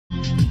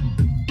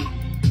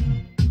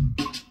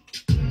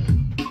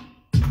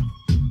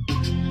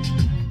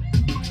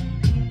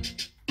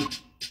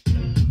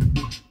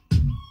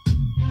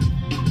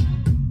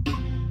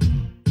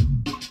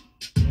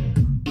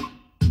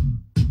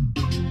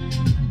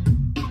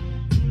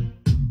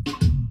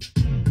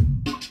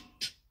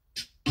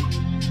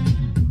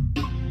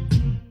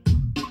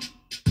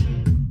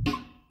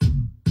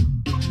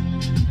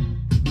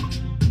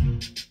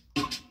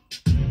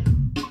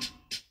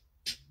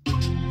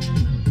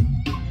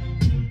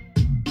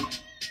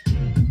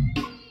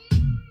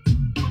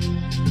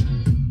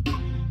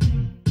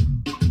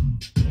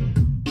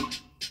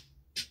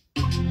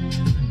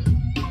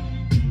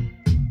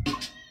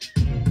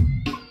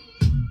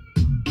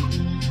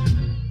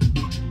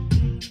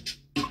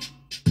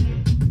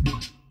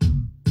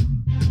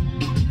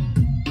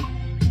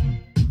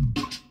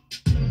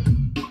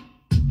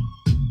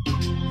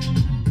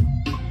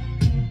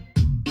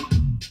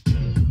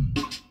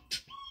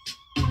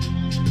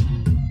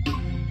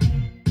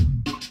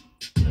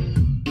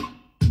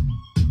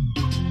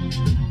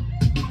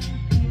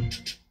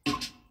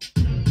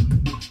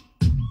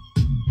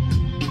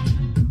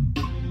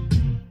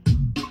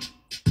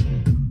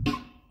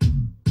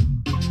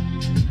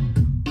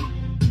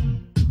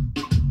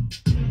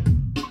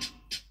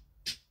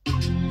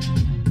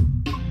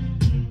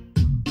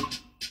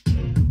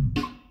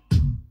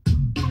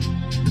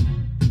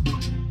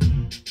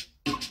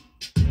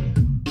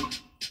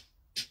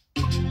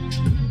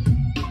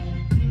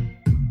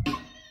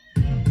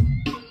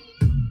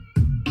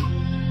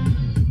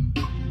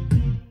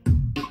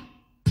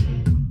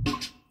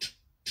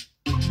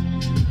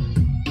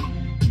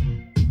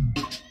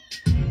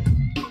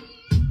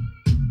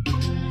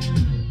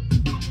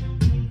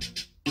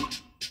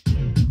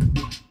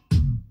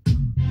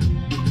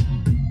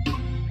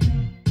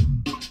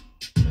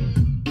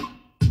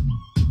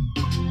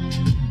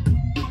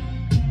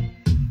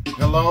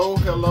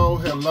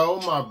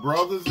Hello, my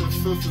brothers and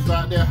sisters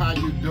out there. How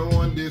you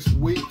doing this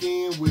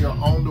weekend? We are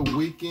on the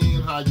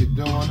weekend. How you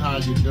doing? How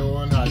you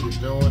doing? How you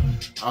doing?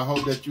 I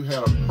hope that you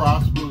had a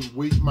prosperous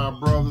week, my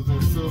brothers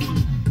and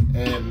sisters.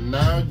 And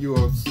now you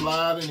are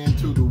sliding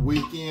into the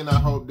weekend. I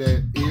hope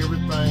that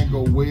everything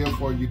go well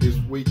for you this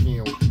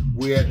weekend.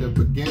 We're at the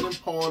beginning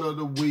part of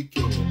the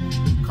weekend.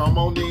 Come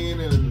on in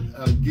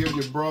and give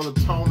your brother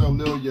Tony a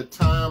little of your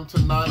time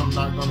tonight. I'm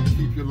not going to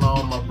keep you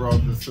long, my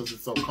brothers and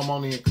sisters. So come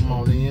on in, come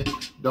on in.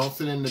 Don't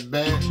sit in the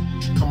back.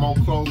 Come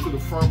on close to the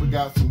front. We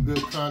got some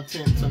good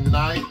content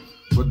tonight.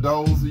 For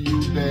those of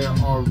you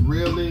that are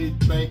really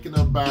thinking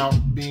about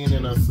being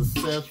in a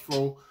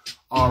successful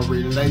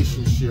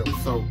relationship.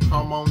 So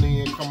come on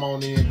in, come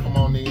on in, come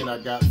on in. I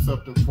got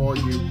something for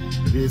you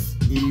this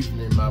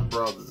evening, my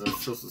brothers and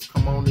sisters.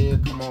 Come on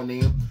in, come on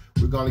in.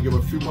 We're going to give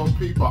a few more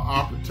people an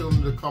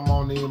opportunity to come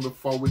on in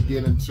before we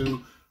get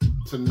into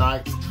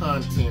tonight's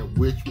content,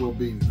 which will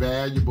be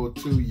valuable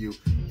to you.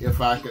 If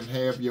I can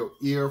have your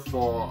ear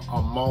for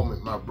a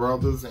moment, my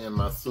brothers and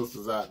my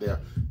sisters out there,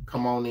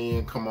 come on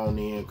in, come on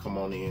in, come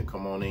on in,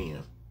 come on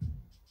in.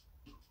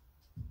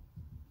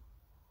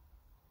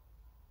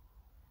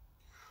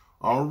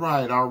 All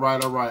right.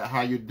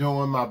 How you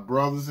doing, my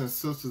brothers and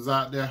sisters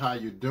out there? How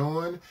you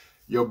doing?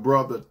 Your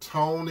brother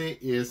Tony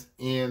is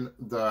in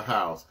the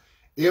house.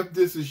 If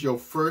this is your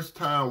first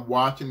time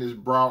watching this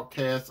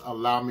broadcast,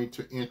 allow me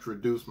to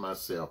introduce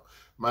myself.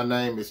 My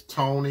name is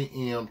Tony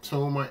M.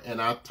 Toomer,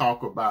 and I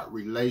talk about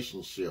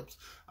relationships.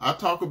 I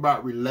talk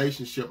about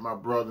relationship, my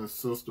brother and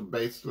sister,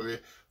 basically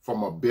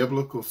from a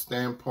biblical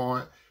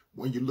standpoint.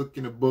 When you look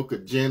in the book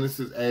of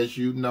Genesis, as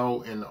you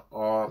know,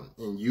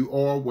 and you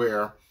are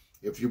aware,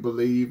 if you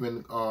believe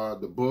in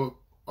the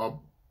book of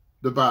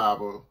the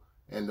Bible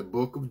and the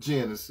book of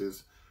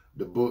Genesis,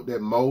 the book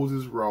that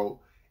Moses wrote,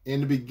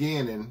 in the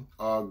beginning,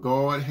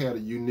 God had a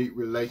unique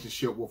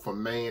relationship with a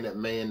man. That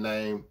man's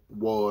name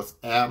was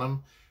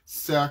Adam.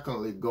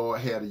 Secondly, God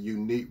had a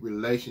unique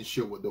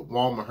relationship with the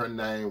woman. Her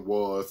name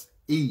was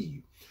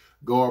Eve.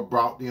 God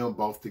brought them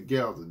both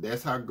together.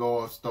 That's how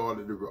God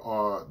started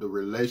the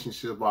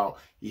relationship out.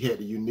 He had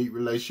a unique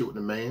relationship with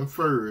the man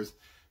first.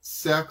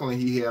 Secondly,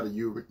 he had a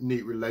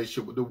unique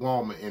relationship with the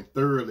woman. And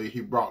thirdly, he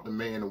brought the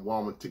man and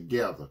woman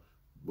together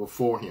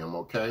before him,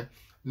 okay?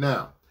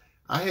 Now,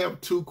 I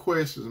have two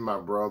questions, my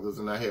brothers,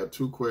 and I have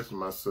two questions,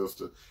 my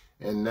sister.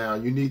 And now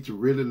you need to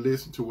really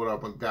listen to what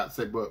I've got to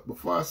say. But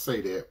before I say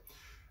that,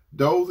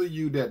 those of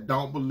you that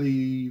don't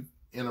believe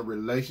in a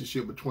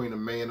relationship between a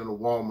man and a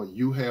woman,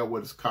 you have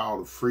what is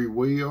called a free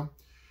will.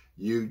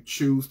 You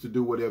choose to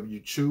do whatever you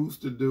choose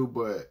to do.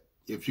 But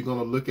if you're going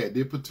to look at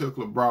this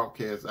particular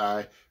broadcast,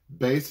 I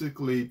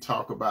basically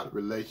talk about the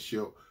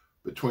relationship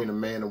between a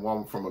man and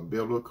woman from a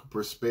biblical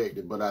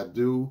perspective. But I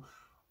do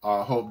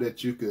hope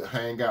that you could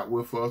hang out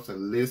with us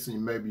and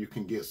listen. Maybe you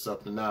can get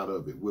something out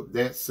of it. With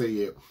that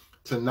said,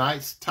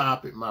 tonight's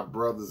topic, my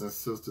brothers and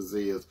sisters,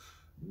 is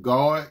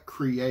God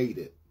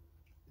created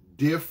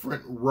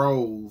different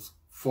roles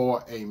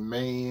for a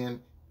man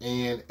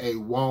and a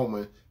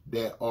woman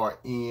that are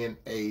in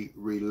a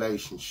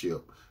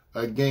relationship.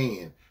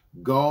 Again,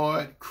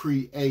 God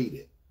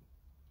created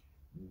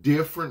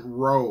different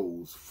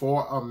roles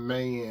for a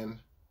man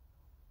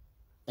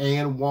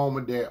and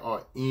woman that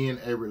are in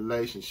a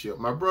relationship.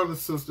 My brother and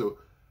sister,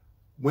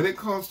 when it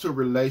comes to a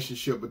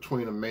relationship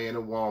between a man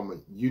and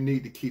woman, you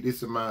need to keep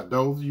this in mind.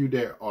 Those of you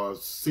that are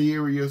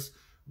serious,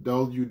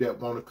 those of you that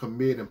want to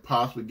commit and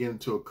possibly get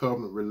into a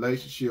covenant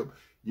relationship,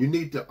 you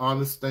need to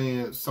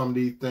understand some of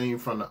these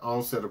things from the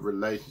onset of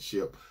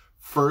relationship.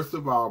 First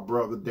of all,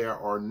 brother, there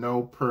are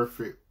no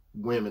perfect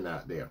women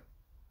out there.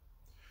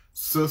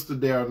 Sister,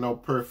 there are no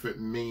perfect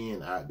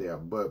men out there.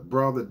 But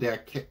brother,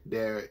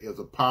 there is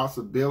a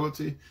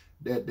possibility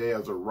that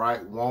there's a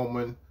right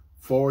woman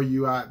for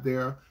you out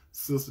there.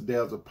 Sister,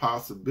 there's a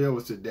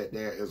possibility that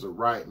there is a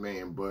right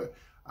man. But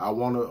I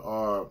want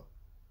to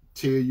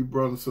tell you,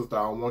 brother and sister,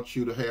 I don't want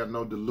you to have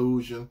no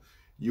delusion.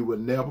 You will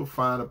never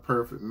find a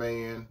perfect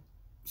man.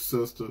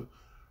 Sister,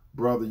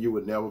 brother, you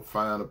would never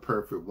find a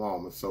perfect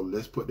woman. So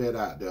let's put that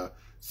out there.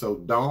 So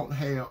don't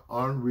have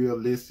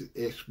unrealistic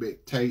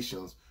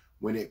expectations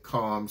when it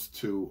comes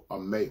to a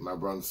mate, my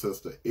brother and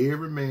sister.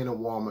 Every man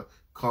and woman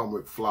come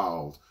with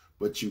flaws,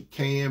 but you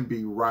can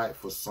be right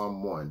for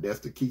someone. That's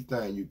the key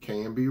thing. You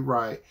can be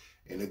right,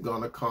 and it's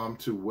going to come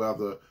to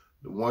whether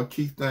the one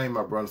key thing,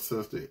 my brother and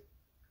sister,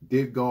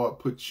 did God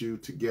put you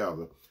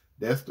together?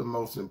 That's the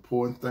most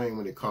important thing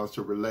when it comes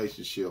to a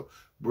relationship.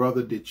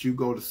 Brother, did you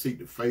go to seek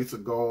the face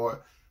of God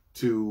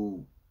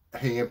to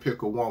handpick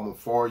a woman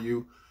for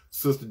you?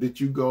 Sister, did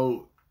you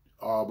go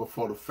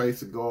before the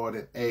face of God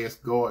and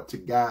ask God to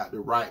guide the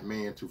right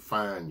man to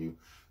find you?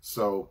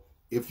 So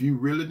if you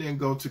really didn't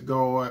go to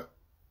God,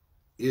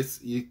 that's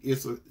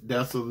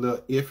a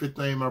little iffy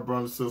thing, my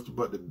brother and sister.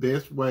 But the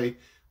best way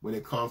when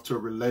it comes to a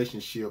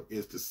relationship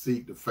is to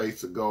seek the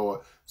face of God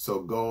so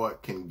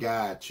God can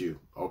guide you.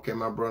 Okay,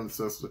 my brother and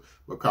sister?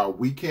 Because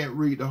we can't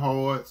read the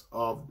hearts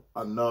of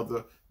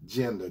another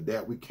gender.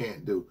 That we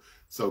can't do.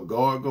 So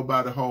God go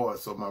by the heart.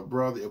 So my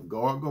brother, if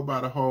God go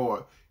by the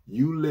heart,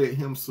 you let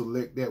him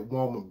select that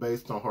woman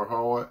based on her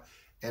heart.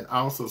 And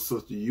also,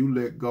 sister, you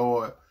let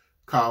God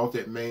cause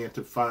that man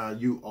to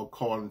find you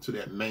according to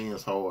that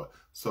man's heart.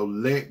 So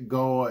let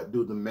God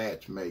do the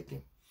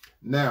matchmaking.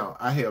 Now,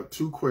 I have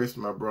two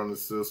questions, my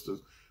brothers and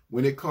sisters.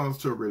 When it comes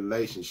to a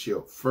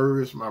relationship,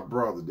 first, my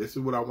brother, this is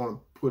what I want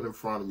to put in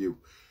front of you.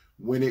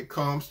 When it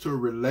comes to a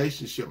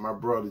relationship, my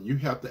brother, you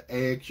have to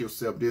ask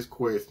yourself this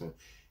question.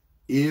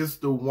 Is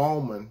the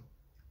woman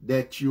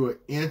that you are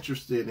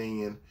interested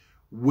in,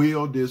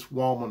 will this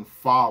woman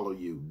follow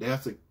you?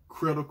 That's a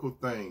critical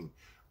thing.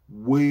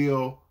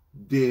 Will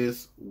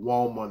this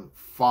woman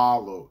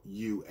follow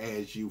you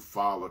as you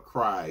follow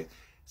Christ?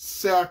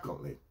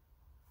 Secondly,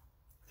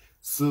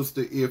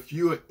 sister, if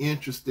you're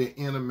interested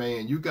in a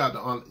man, you got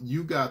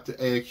to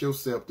ask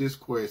yourself this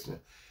question.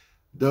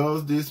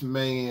 Does this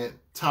man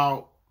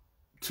talk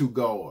to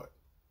God?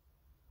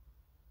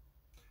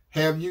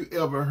 Have you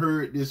ever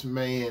heard this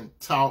man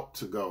talk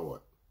to God?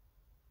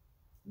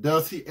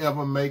 Does he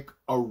ever make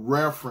a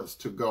reference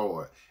to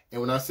God? And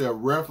when I say a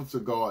reference to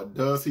God,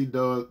 does he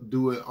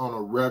do it on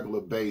a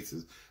regular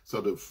basis? So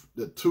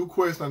the two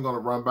questions I'm going to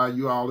run by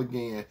you all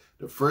again.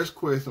 The first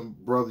question,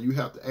 brother, you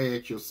have to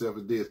ask yourself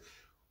is this.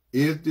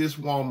 Is this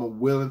woman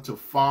willing to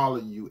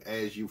follow you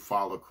as you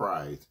follow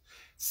Christ?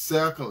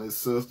 Secondly,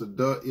 sister,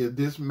 does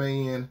this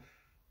man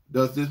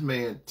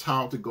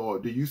talk to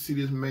God? Do you see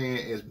this man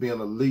as being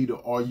a leader?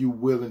 Are you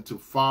willing to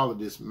follow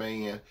this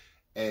man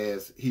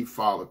as he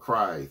followed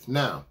Christ?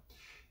 Now,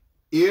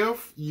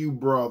 if you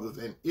brothers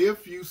and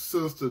if you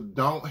sisters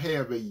don't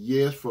have a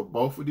yes for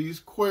both of these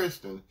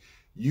questions,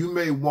 you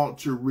may want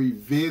to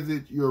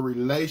revisit your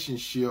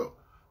relationship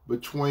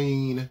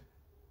between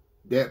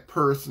that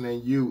person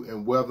and you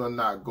and whether or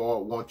not God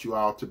wants you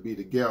all to be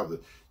together.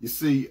 You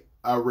see,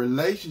 a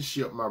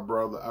relationship, my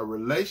brother, a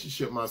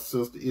relationship, my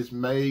sister, is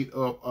made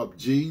up of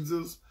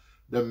Jesus,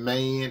 the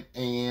man,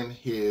 and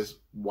his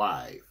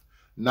wife.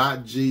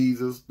 Not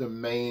Jesus, the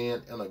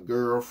man, and a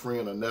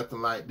girlfriend or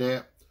nothing like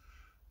that,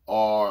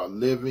 or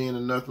live-in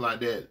or nothing like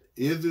that.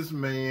 Is this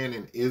man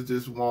and is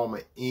this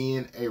woman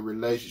in a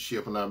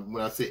relationship? And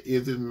when I say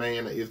is this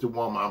man or is the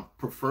woman,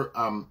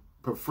 I'm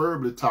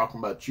preferably talking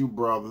about you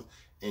brothers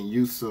and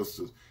you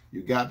sisters.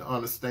 You got to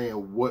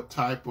understand what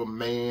type of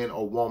man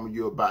or woman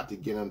you're about to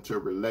get into a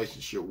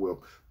relationship with.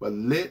 But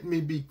let me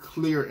be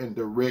clear and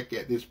direct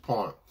at this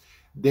point.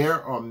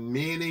 There are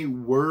many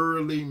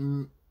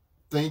worldly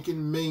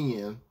thinking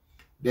men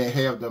that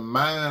have the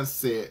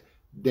mindset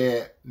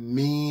that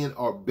men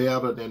are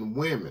better than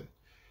women.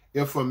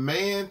 If a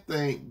man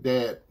think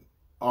that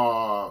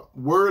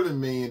worldly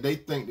men, they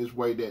think this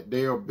way, that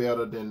they are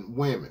better than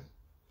women.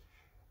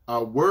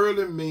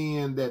 Worldly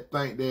men that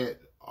think that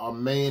a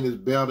man is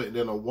better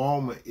than a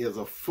woman is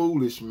a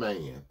foolish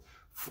man,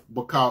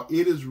 because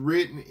it is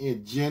written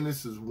in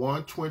Genesis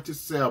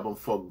 1:27,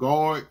 for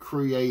God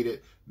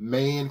created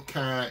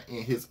mankind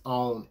in his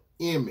own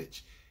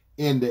image.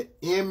 In the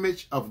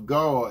image of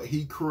God,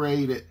 he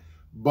created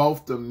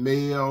both the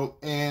male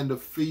and the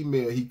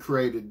female. He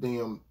created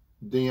them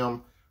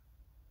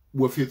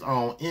with his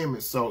own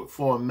image. So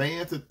for a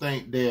man to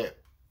think that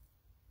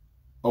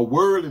A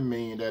worldly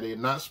man, that is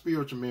not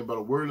spiritual man, but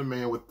a worldly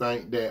man would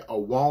think that a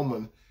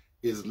woman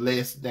is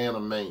less than a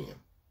man.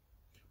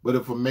 But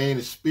if a man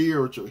is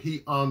spiritual,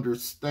 he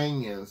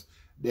understands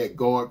that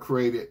God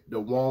created the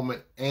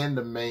woman and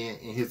the man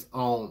in his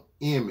own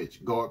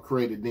image. God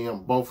created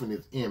them both in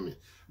his image.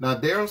 Now,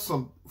 there are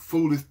some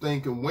foolish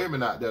thinking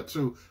women out there,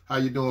 too. How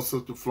you doing,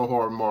 Sister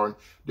Flora Martin?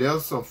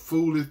 There's some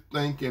foolish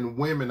thinking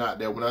women out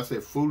there. When I say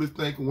foolish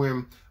thinking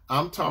women,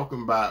 I'm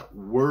talking about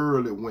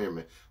worldly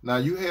women. Now,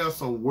 you have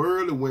some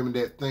worldly women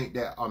that think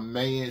that a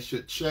man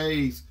should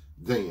chase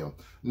them.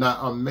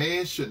 Now, a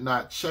man should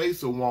not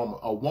chase a woman.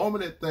 A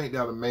woman that think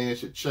that a man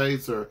should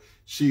chase her,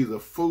 she's a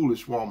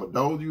foolish woman.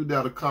 Those of you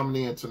that are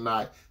coming in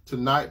tonight,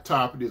 tonight's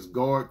topic is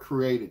God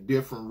created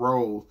different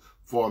roles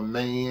for a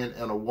man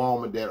and a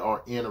woman that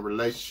are in a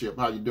relationship.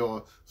 How you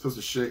doing,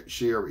 Sister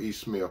Sherry E.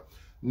 Smith?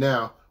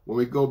 Now, when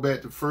we go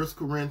back to 1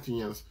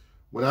 Corinthians,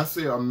 when I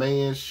say a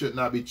man should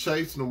not be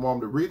chasing a woman,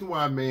 the reason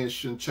why a man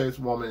shouldn't chase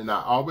a woman, and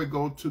I always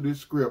go to this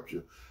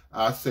scripture,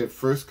 I said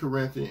 1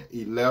 Corinthians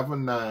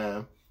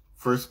 11:9,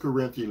 1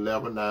 Corinthians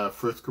 11:9,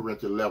 1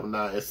 Corinthians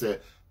 11:9, it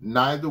said,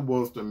 neither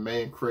was the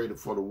man created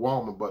for the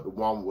woman, but the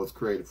woman was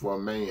created for a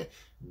man.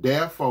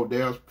 Therefore,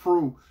 there's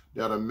proof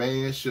that a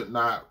man should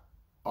not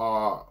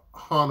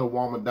hunt a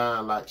woman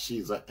down like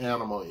she's an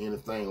animal or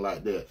anything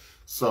like that.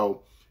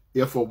 So,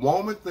 if a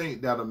woman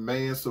think that a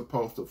man's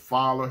supposed to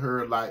follow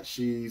her like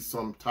she's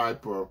some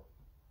type of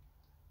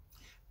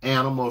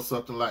animal or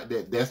something like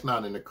that, that's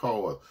not in the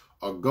cards.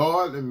 A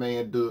godly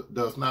man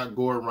does not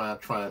go around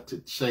trying to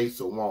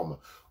chase a woman.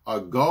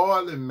 A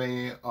godly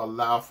man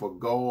allow for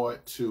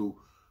God to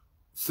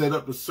set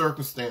up the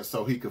circumstance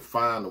so he could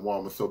find a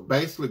woman. So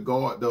basically,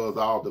 God does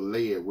all the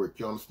lead work.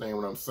 You understand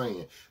what I'm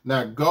saying?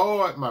 Now,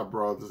 God, my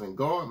brothers, and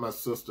God, my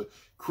sister,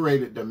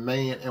 created the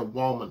man and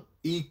woman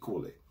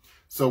equally.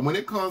 So when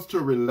it comes to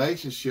a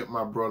relationship,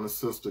 my brother and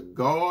sister,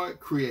 God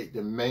created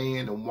the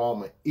man and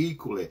woman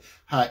equally.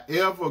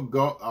 However,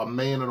 a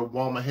man and a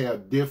woman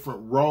have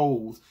different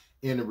roles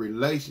in a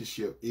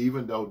relationship,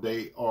 even though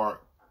they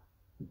are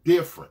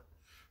different.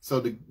 So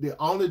the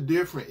only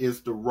difference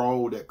is the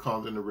role that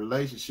comes in the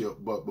relationship.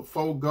 But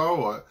before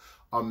God,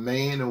 a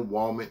man and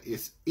woman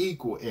is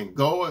equal. And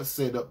God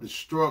set up the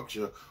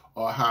structure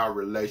of how a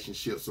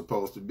relationship's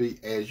supposed to be.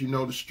 As you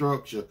know, the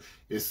structure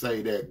is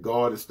say that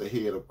God is the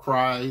head of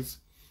Christ.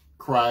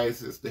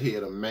 Christ is the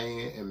head of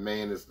man, and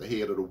man is the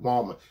head of the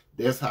woman.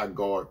 That's how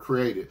God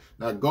created.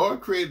 Now, God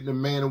created the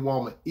man and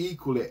woman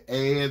equally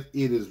as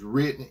it is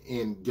written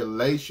in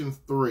Galatians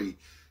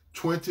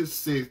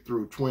 3:26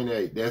 through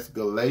 28. That's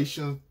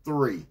Galatians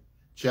 3,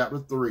 chapter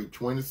 3,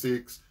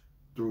 26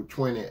 through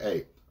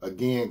 28.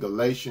 Again,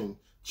 Galatians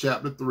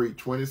chapter 3,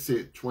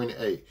 26,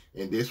 28.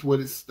 And this is what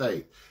it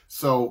states.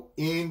 So,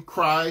 in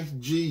Christ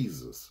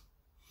Jesus,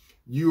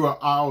 you are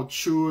all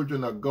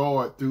children of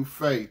God through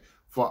faith.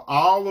 For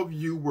all of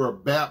you were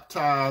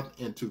baptized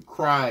into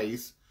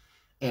Christ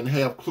and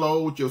have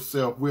clothed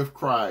yourself with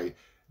Christ.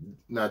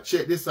 Now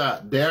check this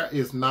out. There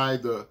is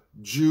neither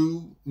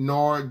Jew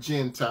nor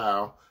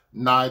Gentile,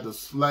 neither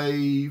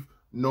slave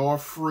nor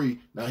free.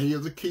 Now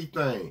here's a key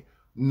thing.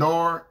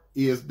 Nor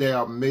is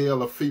there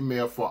male or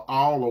female, for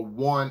all are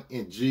one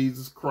in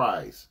Jesus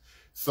Christ.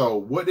 So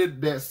what is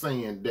that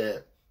saying?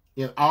 That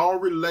in all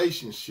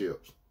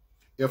relationships,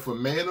 if a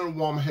man and a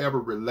woman have a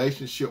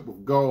relationship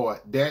with God,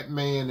 that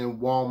man and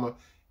woman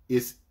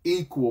is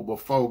equal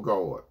before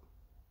God.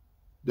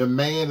 The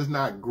man is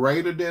not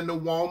greater than the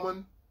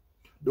woman.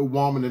 The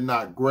woman is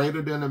not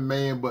greater than the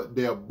man, but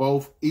they're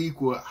both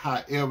equal.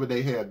 However,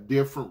 they have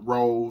different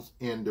roles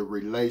in the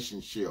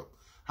relationship.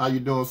 How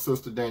you doing,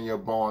 Sister Danielle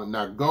Barnes?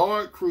 Now,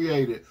 God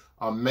created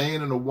a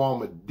man and a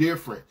woman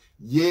different,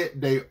 yet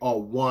they are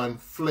one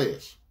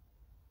flesh.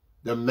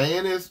 The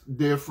man is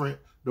different.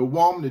 The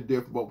woman is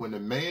different, but when the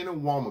man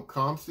and woman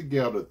comes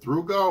together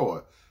through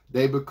God,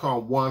 they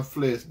become one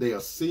flesh. They are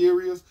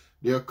serious,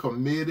 they're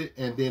committed,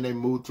 and then they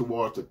move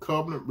towards a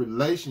covenant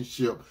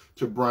relationship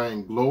to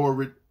bring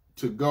glory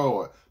to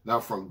God. Now,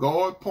 from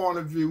God's point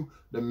of view,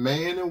 the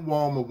man and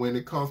woman, when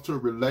it comes to a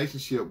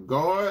relationship,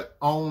 God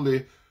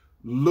only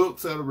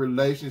looks at a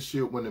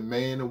relationship when the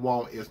man and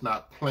woman is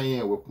not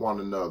playing with one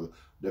another.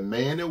 The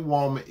man and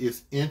woman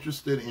is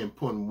interested in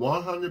putting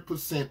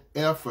 100%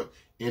 effort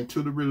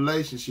into the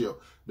relationship.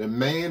 The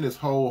man is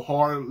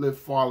wholeheartedly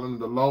following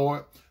the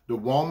Lord. The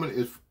woman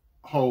is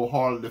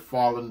wholeheartedly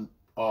following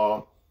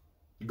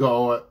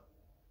God.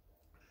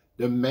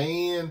 The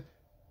man,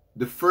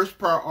 the first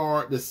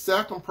priority, the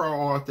second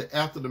priority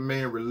after the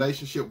man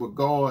relationship with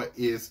God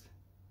is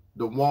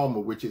the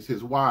woman, which is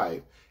his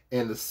wife.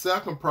 And the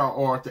second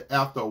priority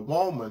after a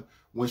woman,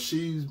 when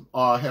she's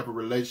have a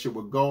relationship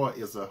with God,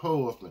 is a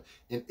husband.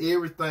 And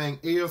everything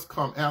else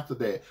come after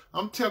that.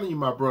 I'm telling you,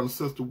 my brother and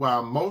sister, why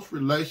most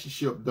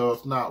relationship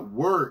does not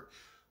work.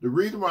 The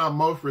reason why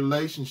most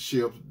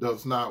relationships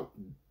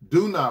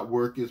do not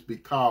work is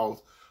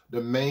because the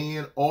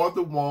man or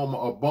the woman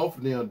or both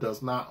of them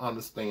does not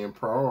understand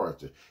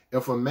priority.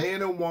 If a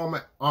man and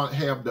woman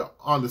have the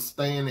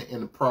understanding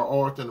and the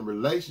priority in the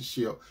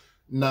relationship,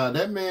 Now,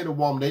 that man and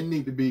woman, they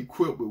need to be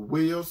equipped with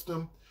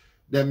wisdom.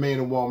 That man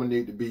and woman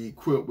need to be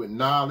equipped with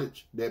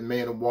knowledge. That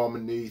man and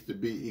woman needs to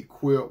be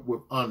equipped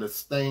with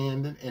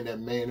understanding. And that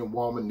man and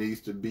woman needs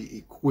to be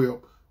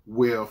equipped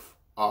with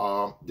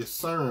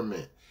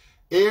discernment.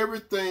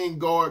 Everything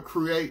God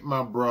create,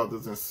 my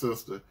brothers and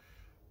sisters,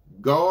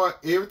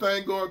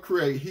 everything God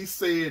create, he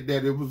said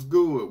that it was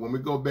good. When we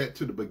go back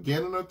to the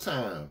beginning of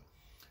time,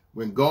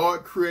 when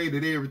God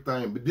created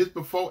everything, but just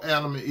before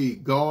Adam and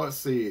Eve, God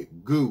said,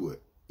 good.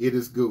 It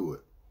is good.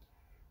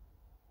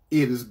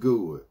 It is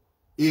good.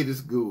 It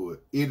is good.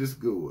 It is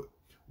good.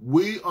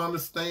 We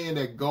understand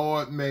that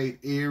God made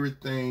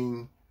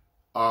everything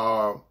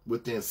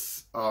within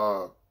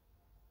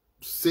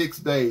 6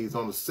 days.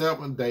 On the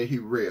 7th day, he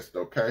rested,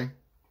 okay?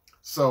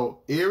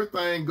 So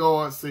everything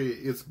God said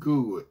is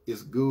good.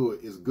 It's good.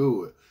 It's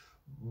good.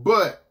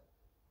 But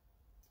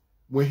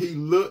when he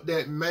looked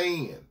at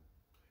man,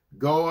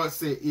 God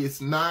said it's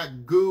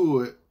not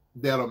good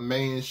that a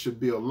man should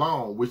be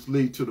alone, which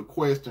leads to the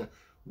question,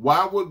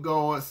 why would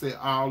God say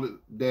all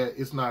that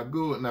it's not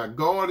good? Now,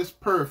 God is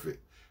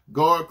perfect.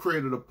 God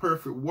created a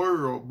perfect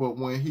world, but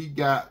when he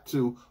got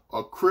to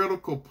a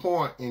critical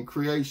point in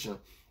creation,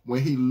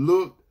 when he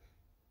looked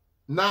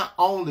not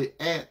only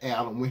at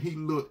Adam, when he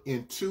looked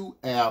into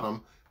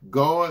Adam,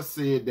 God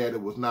said that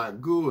it was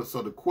not good.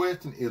 So the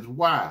question is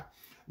why?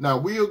 Now,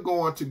 we are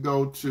going to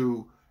go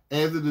to,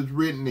 as it is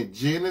written in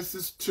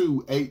Genesis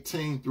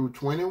 2:18 through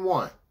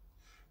 21.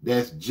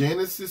 That's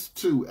Genesis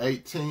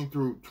 2:18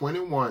 through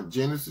 21.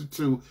 Genesis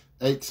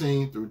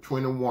 2:18 through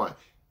 21.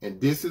 And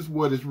this is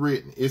what is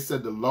written. It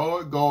said, the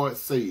Lord God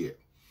said,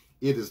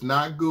 it is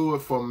not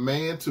good for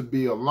man to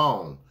be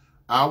alone.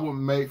 I will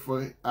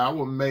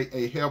make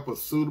a helper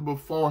suitable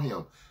for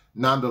him.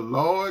 Now the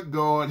Lord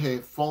God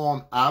had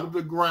formed out of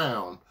the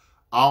ground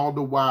all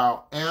the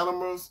wild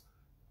animals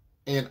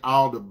and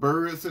all the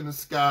birds in the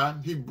sky.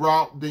 He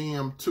brought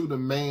them to the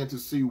man to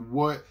see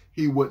what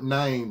he would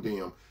name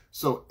them.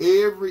 So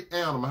every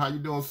animal, how you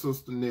doing,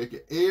 Sister Nikki?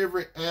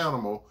 Every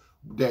animal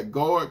that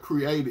God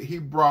created, he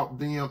brought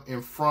them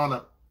in front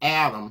of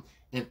Adam,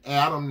 and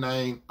Adam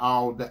named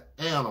all the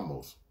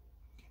animals.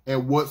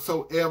 And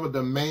whatsoever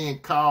the man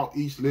called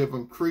each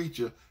living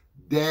creature,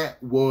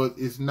 that was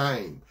its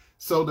name.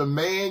 So the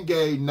man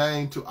gave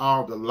name to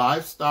all the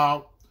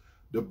livestock,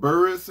 the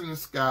birds in the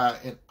sky,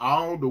 and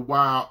all the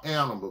wild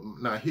animals.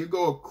 Now here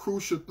go a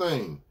crucial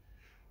thing.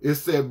 It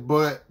said,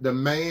 but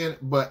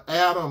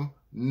Adam,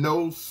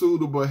 no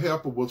suitable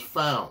helper was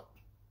found.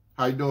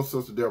 How you doing,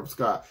 Sister Deborah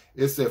Scott?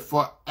 It said,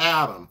 for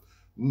Adam,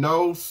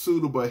 no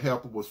suitable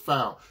helper was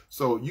found.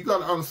 So you got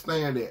to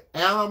understand that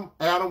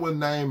Adam was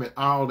naming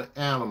all the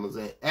animals.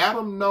 And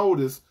Adam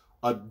noticed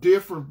a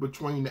difference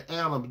between the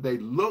animals. They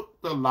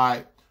looked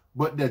alike,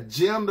 but the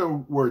gender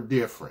were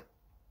different.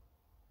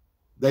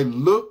 They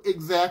looked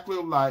exactly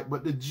alike,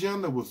 but the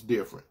gender was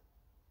different.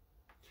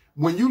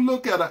 When you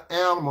look at an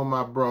animal,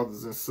 my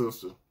brothers and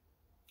sisters,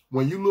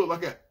 when you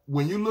look at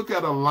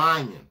a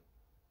lion,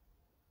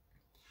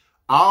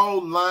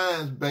 all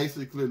lions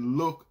basically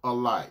look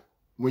alike.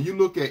 When you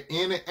look at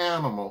any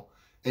animal,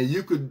 and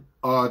you could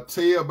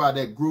tell by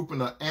that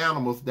grouping of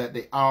animals that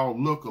they all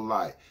look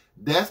alike.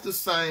 That's the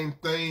same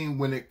thing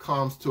when it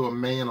comes to a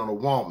man and a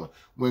woman.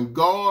 When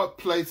God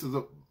places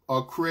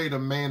create a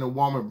man and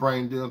woman,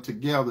 bring them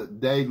together,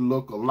 they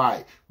look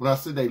alike. When I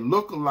say they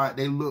look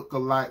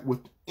alike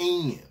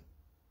within,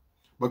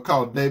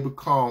 because they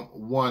become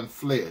one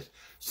flesh.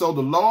 So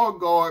the Lord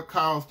God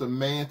caused the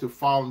man to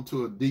fall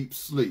into a deep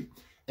sleep.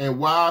 And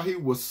while he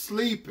was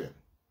sleeping,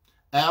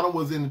 Adam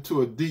was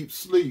into a deep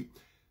sleep.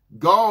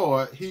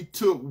 God, he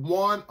took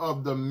one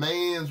of the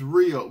man's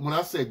rib. When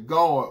I said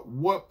God,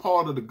 what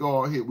part of the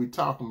Godhead we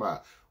talking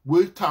about?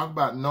 We're talking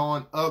about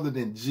none other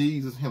than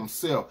Jesus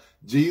himself.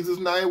 Jesus'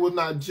 name was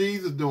not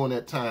Jesus during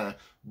that time,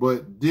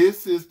 but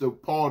this is the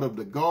part of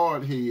the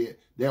Godhead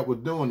that was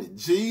doing it.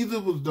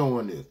 Jesus was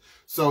doing this.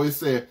 So it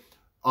said,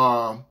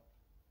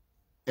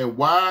 and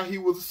while he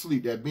was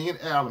asleep, that being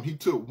Adam, he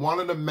took one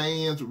of the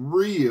man's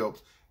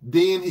ribs,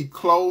 then he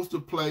closed the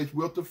place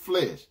with the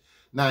flesh.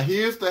 Now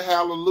here's the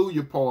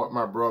hallelujah part,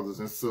 my brothers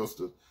and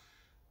sisters,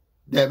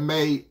 that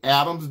made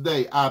Adam's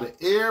day. Out of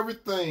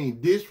everything,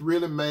 this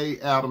really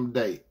made Adam's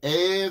day,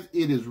 as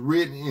it is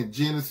written in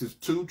Genesis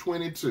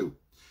 2:22.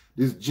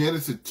 This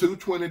Genesis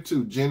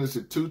 2:22,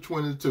 Genesis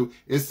 2:22.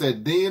 It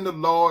said, then the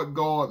Lord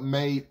God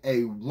made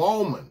a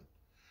woman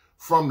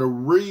from the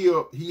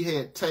rib he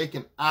had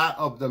taken out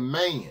of the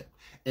man.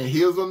 And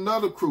here's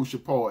another crucial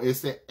part. It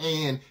said,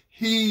 and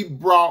he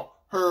brought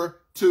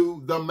her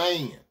to the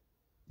man.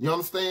 You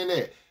understand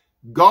that?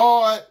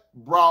 God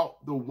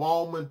brought the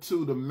woman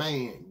to the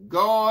man.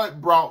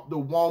 God brought the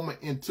woman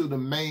into the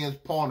man's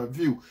point of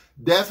view.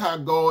 That's how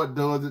God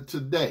does it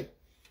today.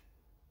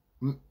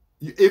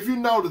 If you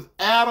notice,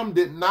 Adam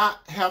did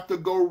not have to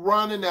go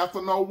running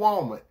after no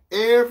woman.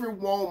 Every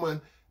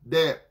woman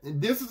that,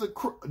 this is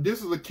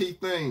a key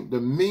thing. The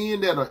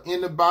men that are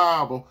in the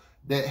Bible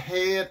that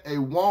had a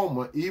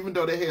woman, even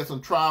though they had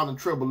some trial and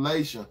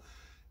tribulation,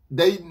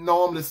 they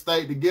normally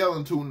stayed together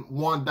until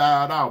one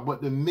died out.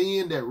 But the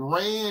men that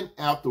ran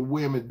after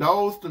women,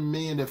 those the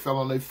men that fell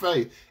on their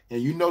face.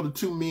 And you know the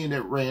two men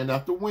that ran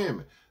after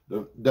women.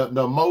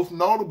 The most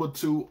notable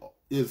two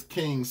is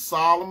King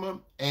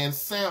Solomon and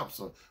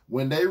Samson.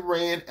 When they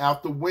ran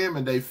after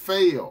women, they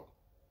failed.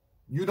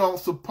 You don't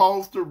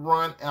supposed to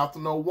run after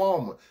no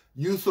woman.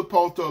 You're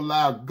supposed to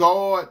allow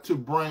God to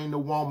bring the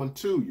woman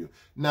to you.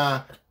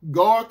 Now,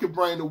 God can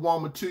bring the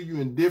woman to you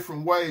in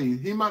different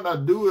ways. He might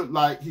not do it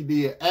like he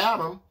did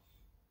Adam.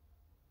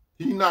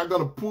 He's not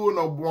going to pull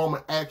no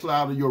woman actually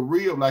out of your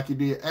rib like he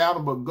did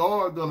Adam, but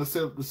God's going to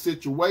set up the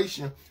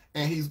situation,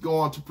 and he's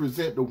going to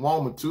present the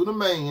woman to the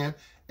man,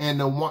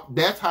 and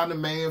that's how the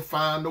man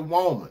find the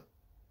woman.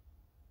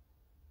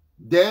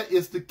 That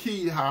is the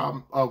key,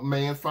 how a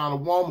man find a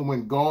woman,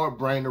 when God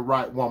bring the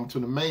right woman to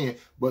the man.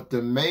 But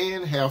the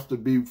man has to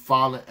be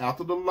following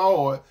after the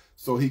Lord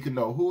so he can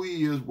know who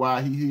he is,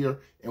 why he's here,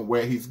 and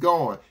where he's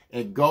going.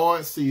 And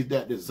God sees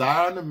that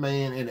desire in the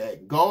man, and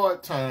at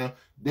God's time,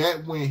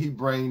 that's when he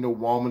bring the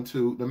woman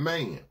to the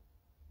man.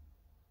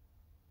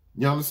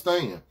 You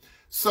understand?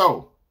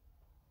 So,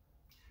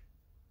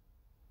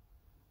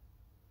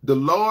 the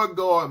Lord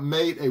God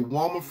made a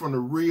woman from the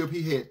rib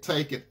he had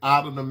taken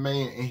out of the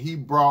man, and he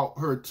brought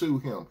her to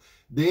him.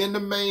 Then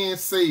the man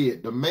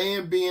said, the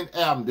man being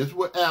Adam, this is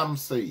what Adam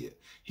said.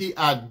 He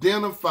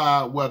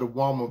identified where the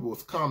woman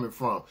was coming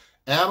from.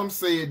 Adam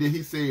said that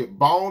he said,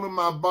 bone of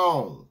my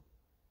bone,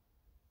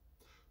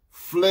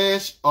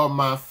 flesh of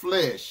my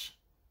flesh.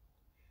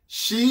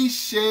 She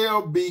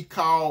shall be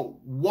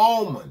called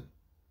woman,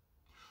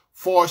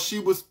 for she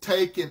was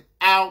taken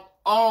out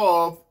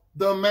of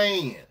the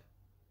man.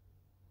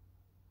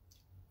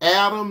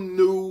 Adam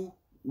knew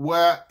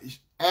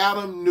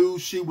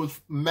she was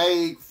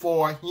made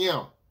for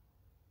him.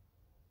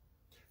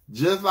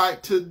 Just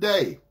like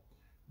today,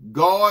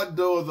 God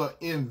does a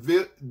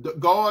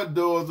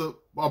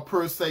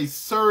per se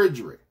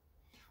surgery.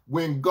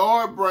 When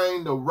God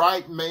brings the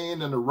right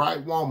man and the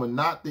right woman,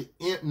 not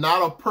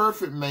a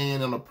perfect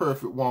man and a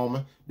perfect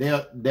woman,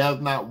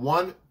 there's not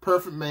one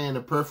perfect man and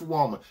a perfect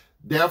woman.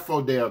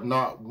 Therefore, there's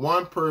not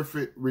one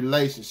perfect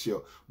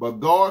relationship.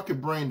 But God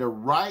can bring the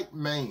right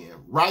man,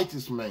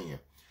 righteous man,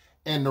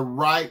 and the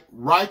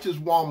righteous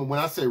woman. When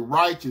I say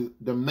righteous,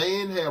 the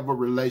man have a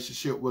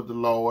relationship with the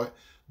Lord.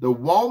 The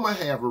woman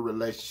have a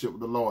relationship with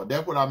the Lord.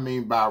 That's what I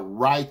mean by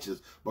righteous,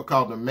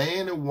 because the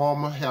man and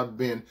woman have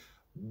been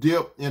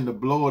dipped in the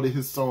blood of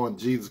his son,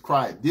 Jesus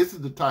Christ. This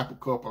is the type of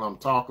couple I'm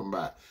talking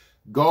about.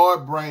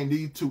 God brings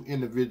these two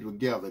individuals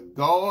together.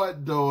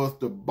 God does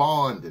the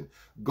bonding.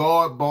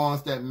 God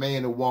bonds that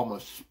man and woman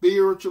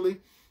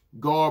spiritually.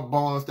 God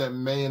bonds that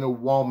man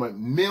and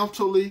woman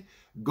mentally.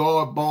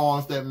 God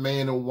bonds that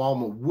man and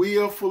woman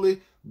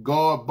willfully.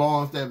 God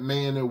bonds that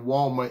man and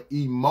woman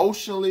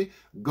emotionally.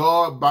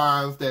 God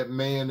bonds that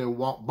man and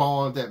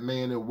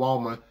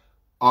woman,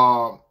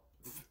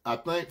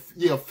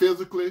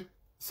 physically.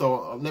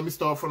 So let me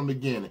start from the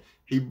beginning.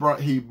 He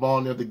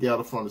bonded them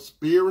together from the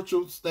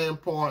spiritual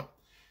standpoint.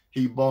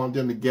 He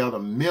bonded them together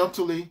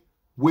mentally,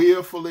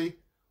 willfully.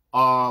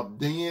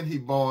 Then he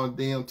bonded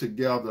them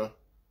together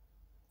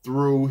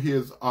through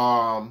his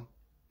the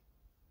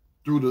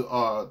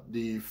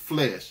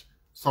flesh.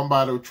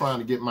 Somebody was trying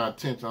to get my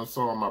attention. I'm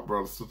sorry, my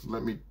brother, sister.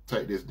 Let me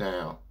take this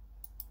down.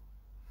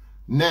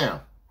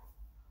 Now,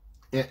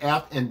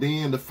 and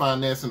then the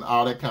finance and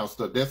all that kind of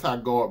stuff. That's how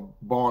God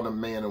bonded a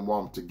man and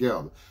woman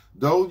together.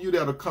 Those of you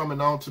that are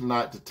coming on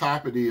tonight, the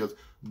topic is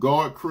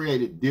God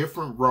created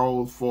different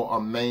roles for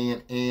a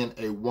man and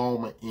a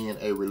woman in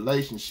a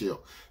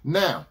relationship.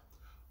 Now,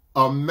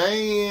 a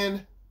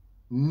man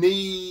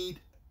needs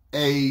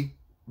a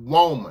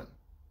woman.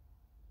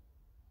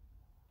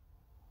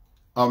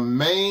 A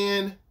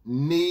man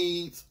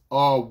needs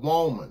a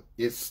woman.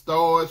 It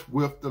starts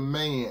with the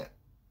man.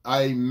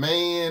 A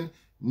man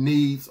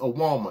needs a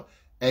woman.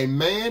 A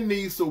man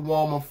needs a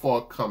woman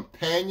for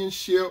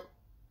companionship.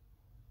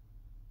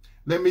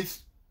 Let me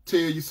tell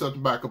you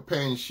something about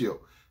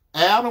companionship.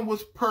 Adam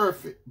was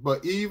perfect,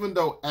 but even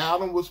though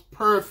Adam was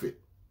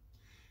perfect,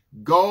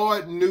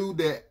 God knew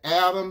that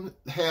Adam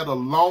had a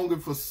longing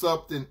for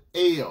something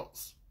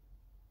else.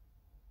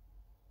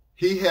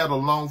 He had a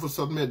longing for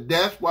something else.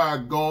 That's why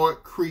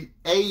God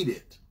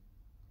created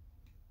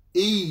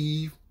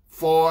Eve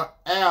for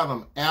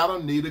Adam.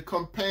 Adam needed a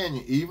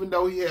companion. Even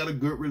though he had a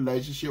good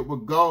relationship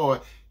with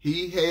God,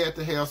 he had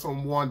to have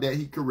someone that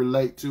he could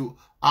relate to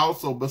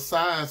also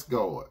besides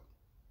God.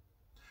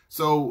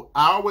 So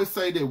I always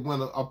say that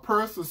when a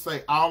person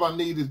say, all I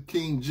need is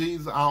King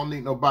Jesus, I don't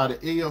need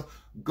nobody else,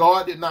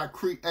 God did not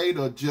create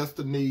us just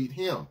to need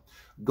him.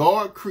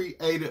 God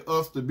created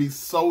us to be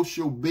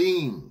social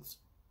beings.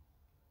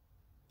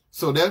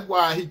 So that's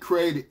why he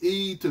created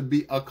Eve to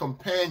be a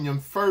companion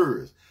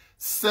first.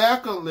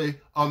 Secondly,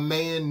 a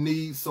man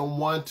needs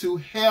someone to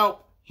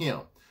help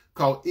him,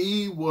 because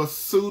Eve was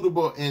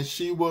suitable and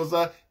she was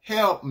a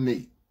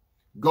helpmeet.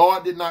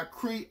 God did not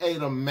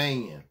create a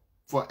man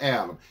for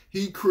Adam.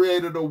 He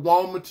created a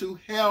woman to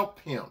help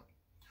him,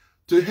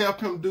 To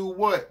help him do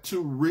what?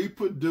 To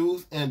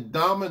reproduce and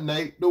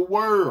dominate the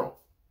world.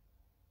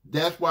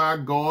 That's why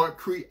God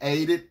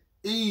created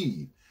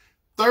Eve.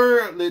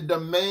 Thirdly, the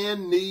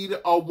man needed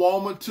a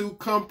woman to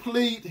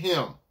complete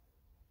him.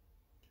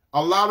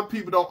 A lot of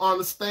people don't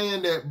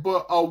understand that,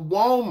 but a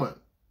woman,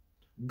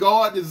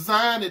 God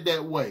designed it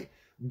that way.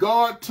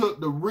 God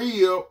took the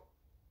rib,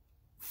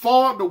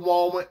 formed the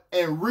woman,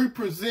 and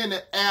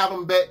represented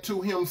Adam back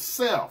to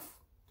himself.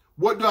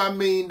 What do I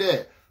mean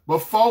that?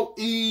 Before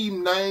Eve's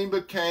name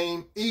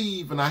became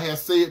Eve, and I have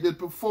said this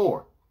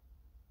before,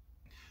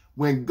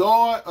 when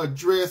God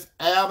addressed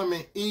Adam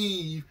and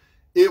Eve,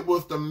 it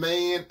was the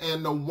man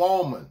and the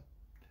woman.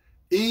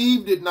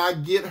 Eve did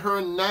not get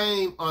her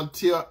name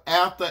until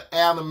after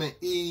Adam and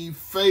Eve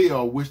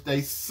fell, which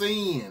they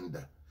sinned.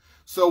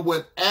 So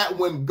when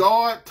Adam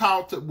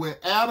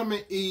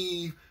and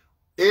Eve,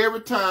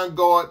 every time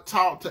God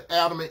talked to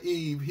Adam and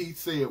Eve, he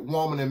said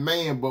woman and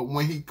man. But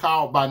when he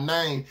called by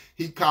name,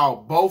 he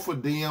called both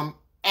of them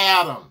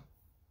Adam.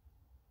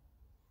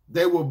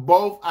 They were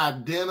both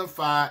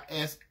identified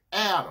as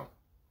Adam.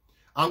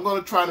 I'm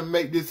going to try to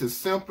make this as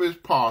simple as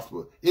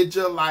possible. It's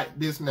just like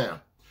this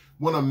now.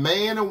 When a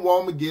man and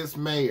woman gets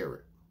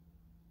married,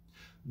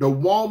 the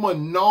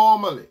woman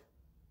normally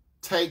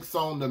takes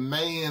on the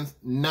man's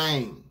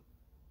name.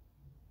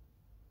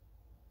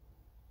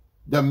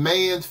 The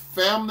man's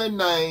family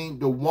name,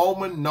 the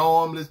woman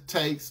normally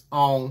takes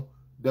on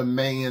the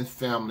man's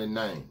family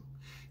name.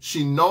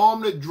 She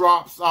normally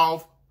drops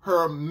off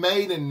her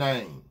maiden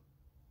name.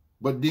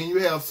 But then you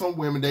have some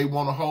women, they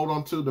want to hold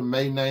on to the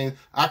maiden name.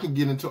 I can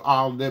get into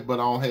all of that, but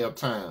I don't have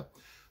time.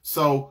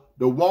 So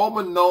the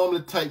woman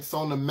normally takes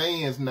on the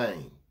man's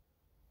name.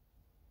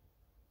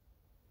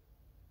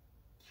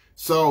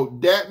 So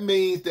that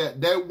means that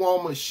that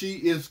woman, she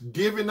is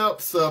giving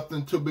up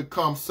something to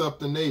become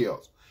something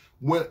else.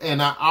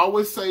 And I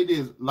always say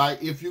this,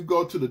 like if you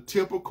go to the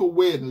typical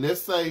wedding,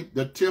 let's say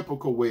the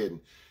typical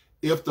wedding,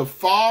 if the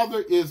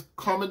father is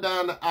coming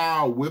down the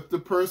aisle with the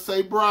per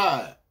se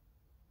bride,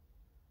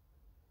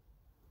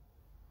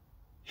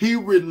 he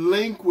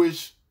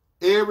relinquished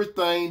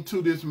everything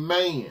to this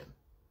man.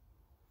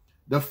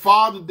 The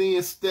father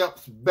then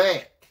steps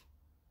back,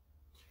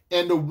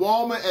 and the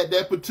woman at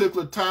that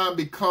particular time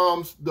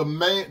becomes the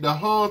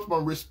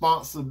husband's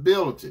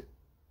responsibility.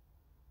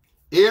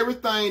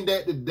 Everything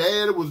that the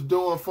daddy was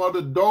doing for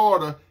the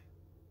daughter,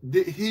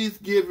 he's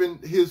giving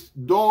his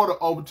daughter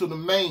over to the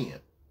man.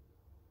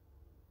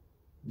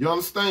 You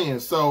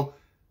understand? So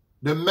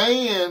the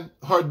man,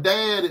 her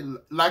daddy,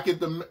 like if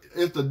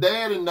the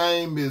daddy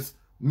name is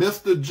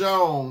Mr.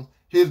 Jones,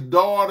 his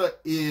daughter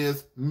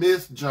is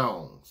Miss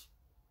Jones.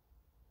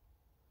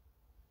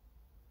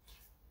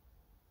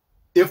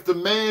 If the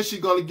man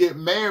she's going to get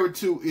married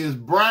to is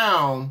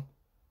Brown,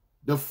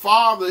 the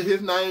father,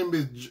 his name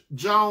is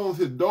Jones,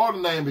 his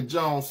daughter's name is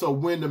Jones. So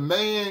when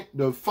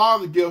the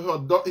father gives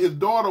his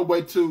daughter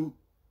away to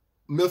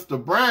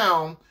Mr.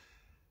 Brown,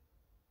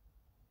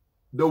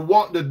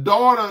 the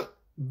daughter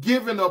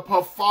giving up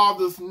her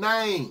father's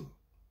name.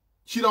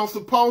 She don't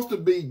supposed to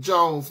be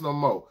Jones no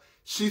more.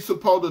 She's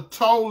supposed to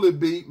totally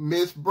be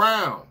Miss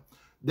Brown.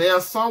 There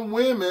are some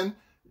women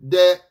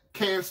that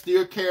can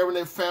still carry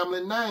their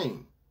family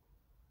name.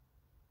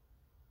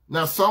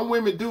 Now, some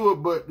women do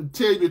it, but to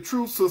tell you the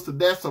truth, sister,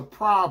 that's a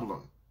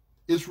problem.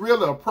 It's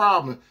really a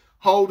problem,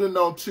 holding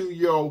on to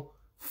your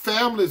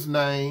family's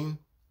name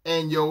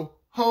and your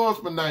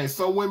husband's name.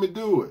 Some women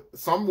do it.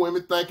 Some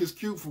women think it's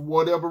cute for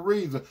whatever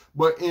reason.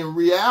 But in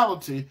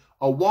reality,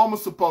 a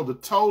woman's supposed to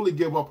totally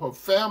give up her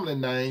family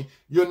name.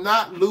 You're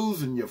not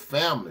losing your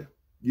family.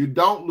 You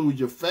don't lose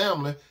your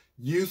family.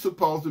 You're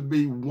supposed to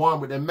be one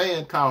with that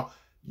man,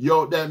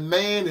 that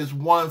man is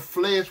one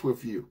flesh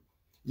with you.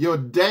 Your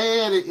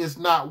daddy is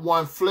not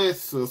one flesh,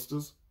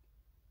 sisters.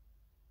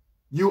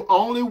 You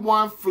only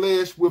one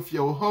flesh with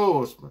your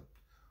husband.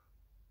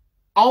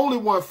 Only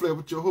one flesh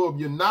with your husband.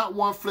 You're not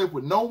one flesh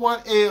with no one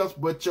else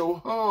but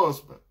your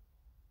husband.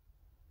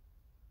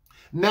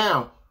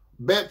 Now,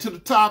 back to the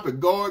topic.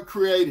 God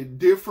created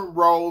different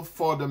roles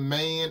for the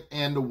man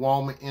and the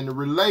woman in the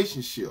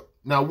relationship.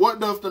 Now,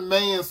 what does the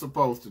man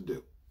supposed to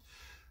do?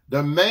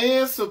 The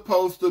man's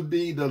supposed to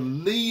be the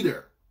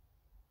leader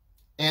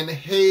and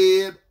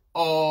head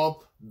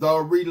of the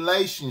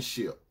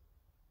relationship.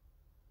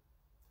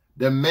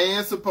 The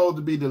man's supposed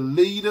to be the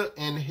leader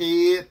and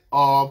head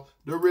of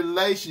the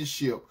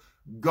relationship.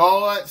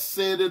 God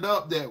set it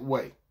up that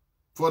way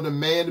for the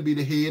man to be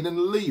the head and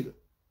the leader.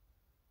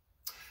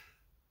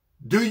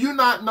 Do you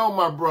not know,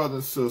 my brothers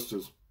and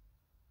sisters,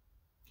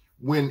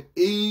 when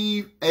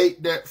Eve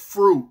ate that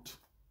fruit,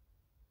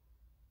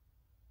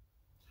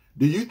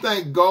 do you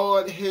think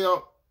God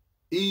held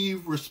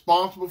Eve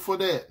responsible for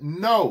that?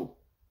 No.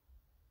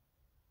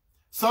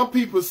 Some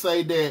people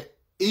say that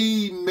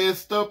Eve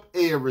messed up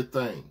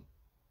everything.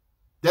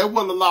 That's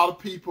what a lot of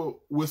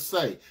people would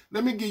say.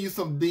 Let me give you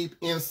some deep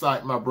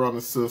insight, my brother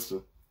and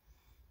sister.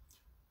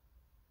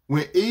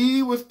 When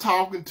Eve was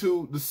talking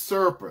to the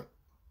serpent,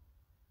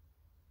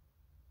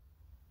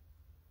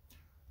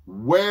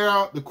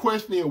 the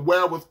question is,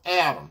 where was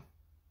Adam?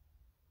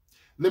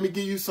 let me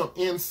give you some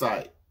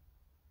insight.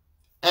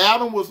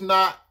 Adam was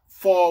not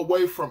far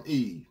away from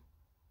Eve.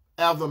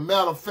 As a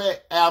matter of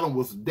fact, Adam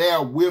was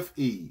there with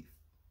Eve.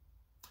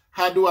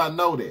 How do I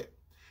know that?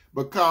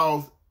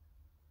 Because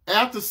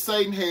after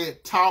Satan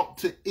had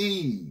talked to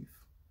Eve,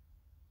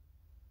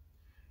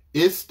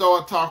 it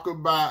started talking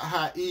about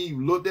how Eve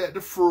looked at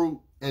the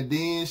fruit and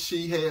then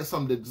she had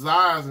some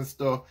desires and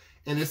stuff.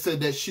 And it said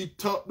that she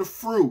took the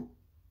fruit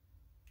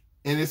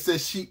and it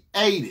said she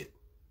ate it.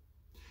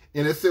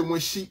 And it said when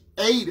she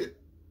ate it,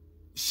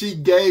 she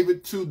gave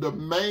it to the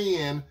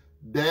man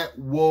that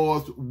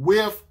was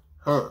with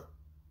her.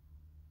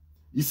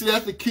 You see,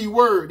 that's the key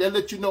word. That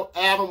let you know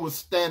Adam was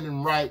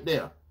standing right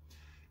there.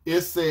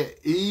 It said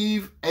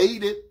Eve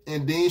ate it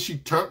and then she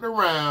turned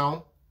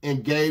around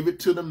and gave it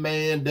to the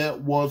man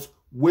that was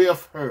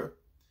with her.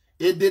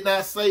 It did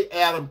not say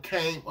Adam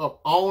came up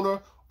on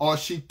her or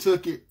she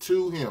took it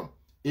to him.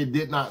 It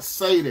did not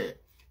say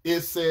that.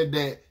 It said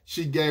that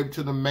she gave it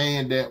to the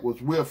man that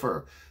was with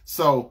her.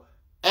 So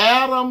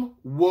Adam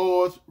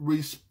was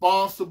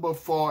responsible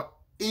for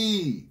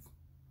Eve.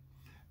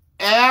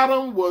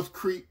 Adam was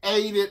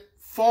created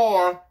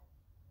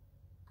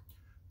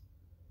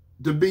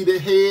to be the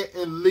head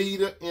and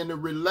leader in the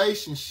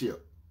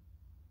relationship.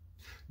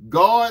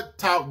 God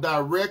talked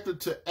directly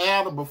to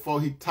Adam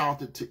before he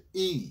talked it to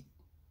Eve.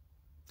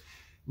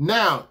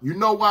 Now, you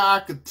know why I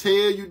could tell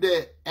you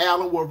that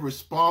Adam was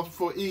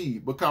responsible for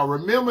Eve? Because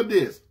remember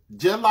this,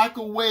 just like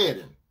a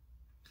wedding,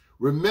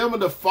 remember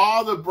the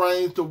father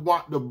brings the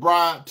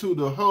bride to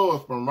the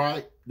husband,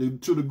 right?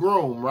 To the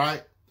groom,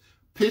 right?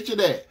 Picture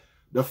that.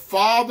 The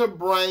father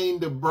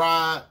brings the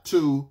bride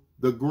to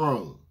the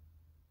groom.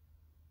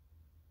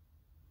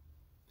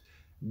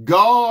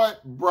 God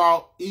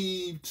brought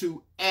Eve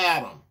to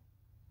Adam.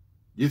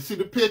 You see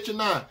the picture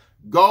now?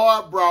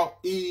 God brought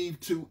Eve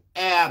to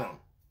Adam.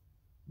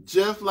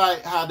 Just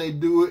like how they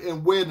do it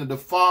in wedding. The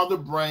father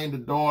brings the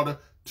daughter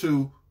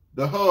to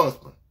the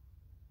husband.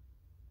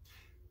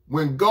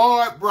 When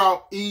God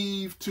brought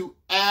Eve to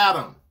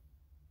Adam,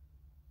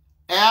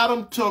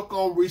 Adam took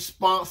on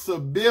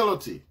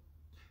responsibility.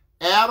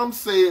 Adam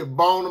said,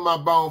 bone of my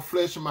bone,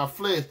 flesh of my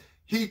flesh.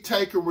 He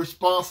taking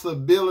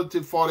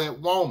responsibility for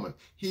that woman.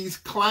 He's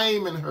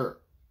claiming her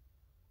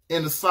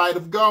in the sight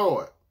of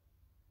God.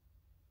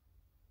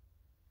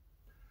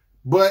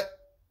 But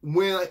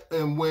when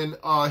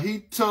he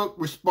took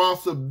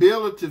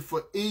responsibility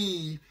for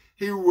Eve,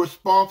 he was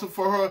responsible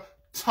for her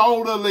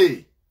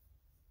totally.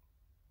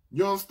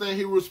 You understand?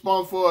 He was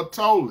responsible for her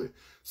totally.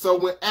 So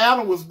when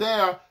Adam was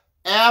there,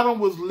 Adam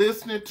was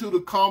listening to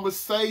the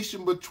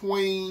conversation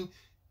between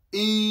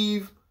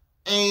Eve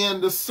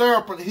and the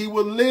serpent. He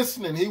was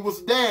listening. He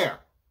was there.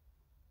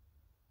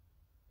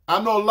 I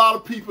know a lot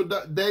of people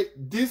that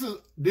this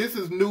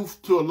is new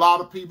to a lot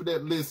of people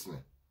that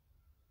listening.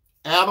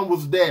 Adam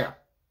was there.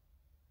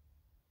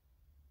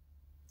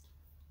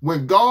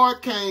 When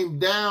God came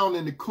down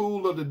in the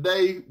cool of the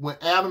day, when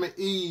Adam and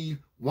Eve,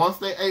 once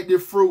they ate their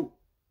fruit,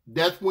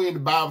 that's when the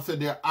Bible said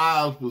their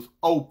eyes was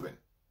open.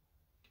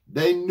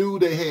 They knew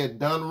they had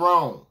done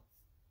wrong.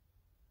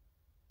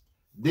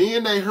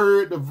 Then they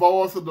heard the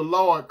voice of the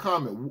Lord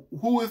coming.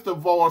 Who is the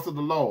voice of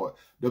the Lord?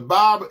 The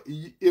Bible,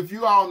 if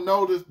you all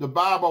notice, the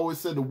Bible always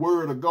said the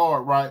word of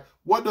God, right?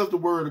 What does the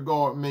word of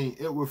God mean?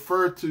 It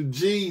refers to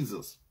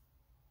Jesus.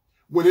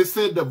 When it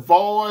said the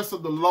voice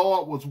of the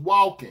Lord was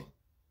walking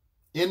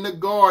in the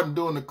garden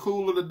during the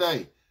cool of the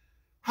day.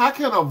 How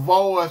can a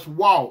voice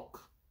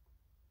walk?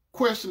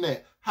 Question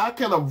that. How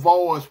can a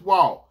voice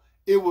walk?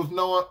 It was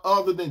none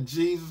other than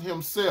Jesus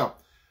himself.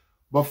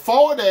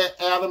 Before that,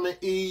 Adam and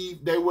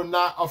Eve, they were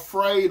not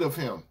afraid of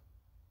him.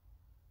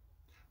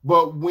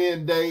 But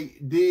when they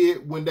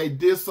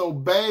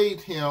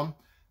disobeyed him,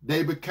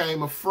 they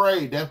became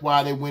afraid. That's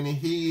why they went and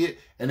hid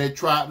and they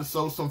tried to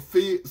sew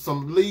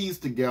some leaves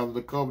together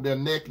to cover their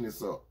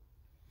nakedness up.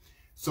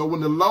 So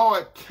when the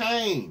Lord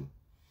came,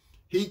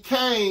 he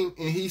came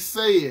and he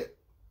said,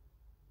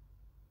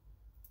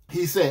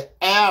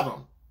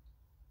 Adam.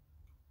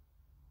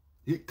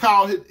 He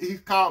called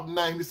the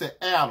name. He said,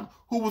 Adam.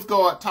 Who was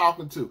God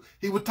talking to?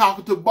 He was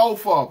talking to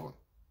both of them.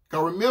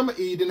 Because remember,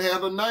 Eve didn't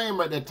have a name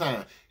at that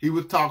time. He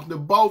was talking to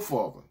both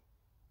of them.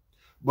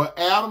 But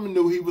Adam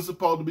knew he was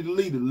supposed to be the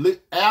leader.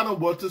 Adam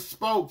was the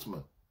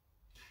spokesman.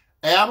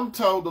 Adam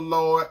told the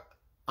Lord,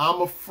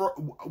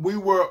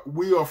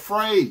 we are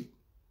afraid.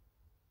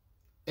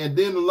 And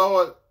then the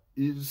Lord,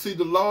 you see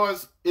the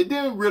Lord's, it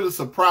didn't really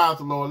surprise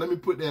the Lord. Let me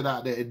put that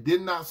out there. It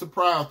did not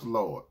surprise the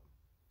Lord.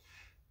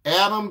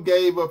 Adam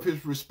gave up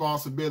his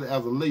responsibility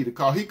as a leader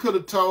because he could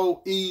have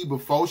told Eve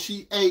before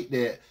she ate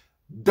that,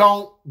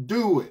 don't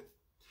do it.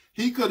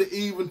 He could have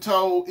even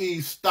told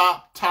Eve,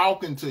 stop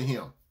talking to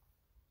him.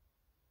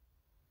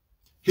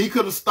 He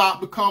could have stopped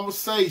the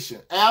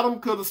conversation. Adam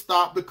could have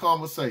stopped the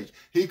conversation.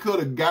 He could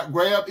have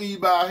grabbed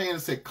Eve by her hand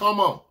and said, come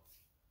on.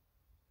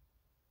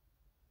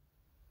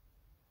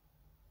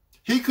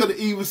 He could have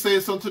even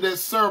said something to that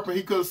serpent.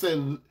 He could have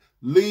said,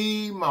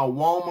 leave my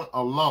woman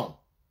alone.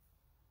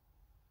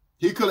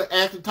 He could have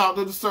actually talked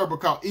to the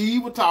serpent because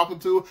Eve was talking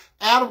to her.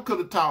 Adam could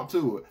have talked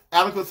to her.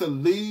 Adam could have said,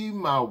 leave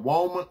my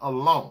woman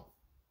alone.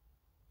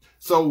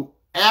 So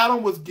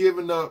Adam was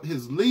giving up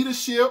his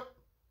leadership.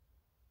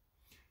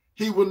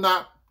 He will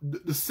not,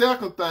 the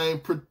second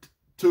thing,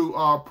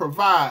 to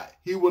provide.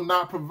 He will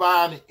not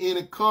provide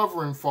any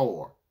covering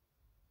for her,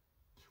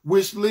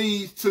 which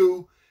leads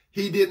to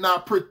he did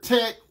not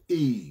protect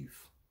Eve,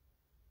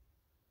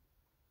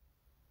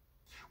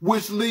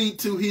 which lead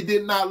to he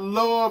did not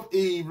love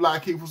Eve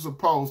like he was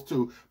supposed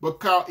to.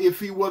 Because if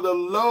he would have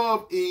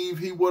loved Eve,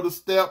 he would have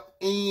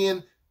stepped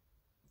in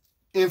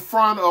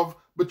front of,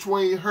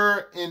 between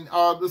her and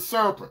the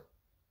serpent.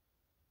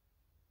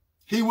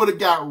 He would have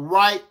got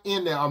right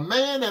in there. A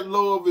man that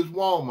loves his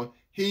woman,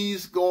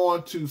 he's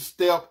going to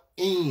step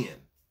in.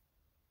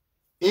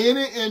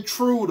 Any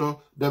intruder,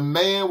 the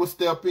man will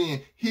step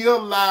in. He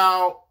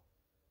allowed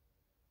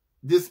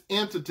this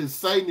entity,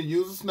 Satan, to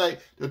use a snake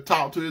to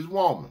talk to his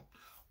woman.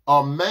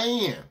 A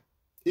man,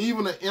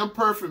 even an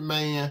imperfect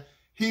man,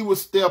 he would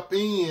step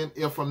in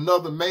if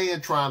another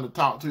man trying to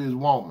talk to his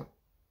woman.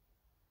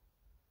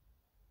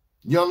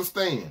 You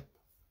understand?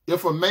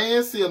 If a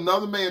man see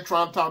another man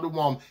trying to talk to a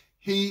woman,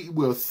 he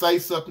will say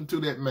something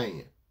to that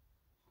man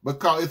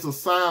because it's a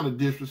sign of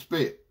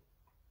disrespect.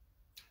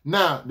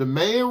 Now, the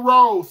man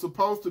role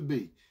supposed to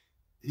be,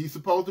 he's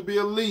supposed to be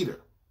a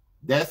leader.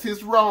 That's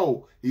his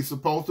role. He's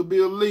supposed to be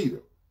a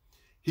leader.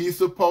 He's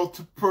supposed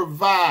to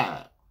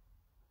provide.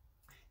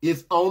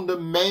 It's on the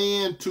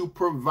man to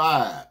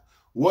provide.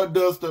 What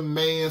does the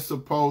man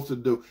supposed to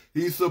do?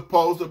 He's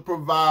supposed to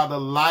provide a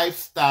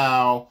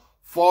lifestyle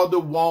for the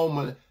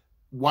woman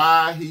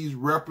while he's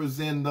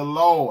representing the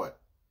Lord.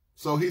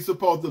 So he's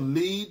supposed to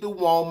lead the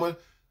woman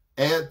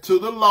to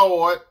the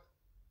Lord.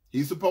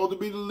 He's supposed to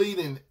be the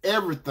leader in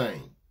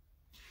everything.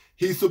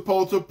 He's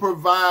supposed to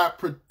provide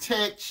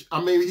protection.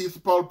 He's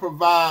supposed to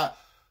provide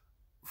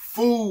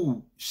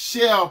food,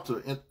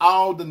 shelter, and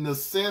all the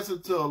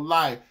necessity of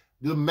life.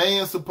 The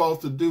man's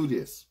supposed to do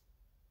this.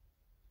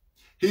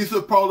 He's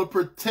supposed to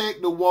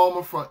protect the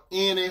woman from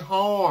any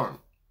harm.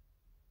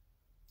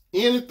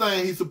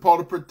 Anything, he's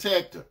supposed to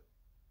protect her.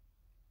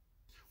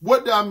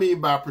 What do I mean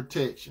by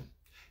protection?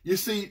 You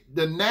see,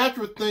 the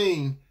natural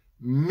thing,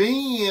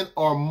 men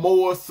are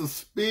more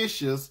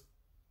suspicious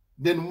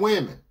than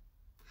women.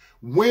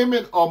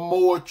 Women are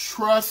more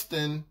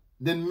trusting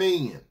than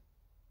men.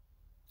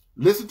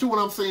 Listen to what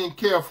I'm saying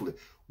carefully.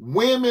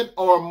 Women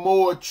are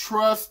more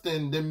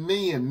trusting than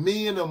men.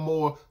 Men are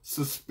more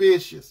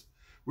suspicious.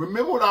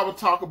 Remember what I was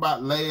talking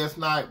about last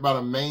night about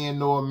a man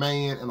know a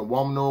man and a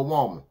woman know a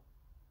woman?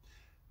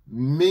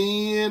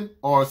 Men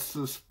are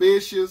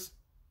suspicious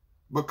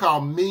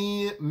because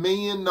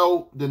men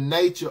know the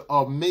nature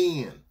of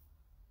men.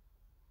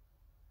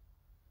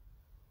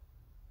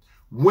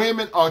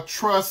 Women are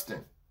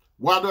trusting.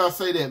 Why do I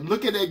say that?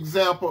 Look at the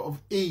example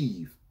of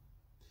Eve.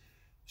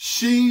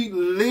 She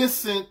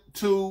listened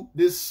to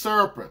this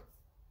serpent.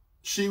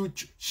 She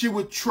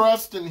would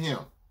trust in him.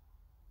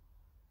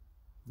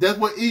 That's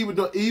what Eve would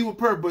do. Eve was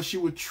perfect, but she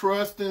would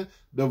trust in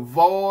the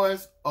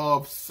voice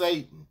of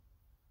Satan.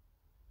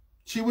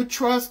 She was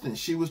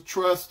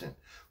trusting.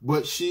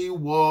 But she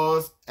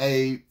was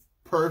a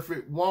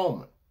perfect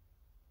woman.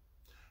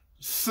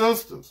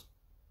 Sisters,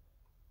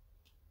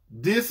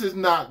 this is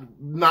not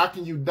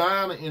knocking you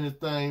down or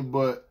anything,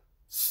 but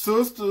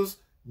sisters,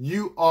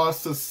 you are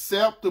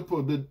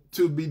susceptible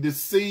to be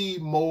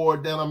deceived more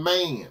than a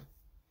man.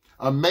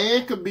 A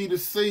man could be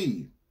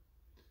deceived.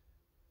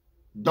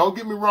 Don't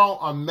get me wrong,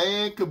 a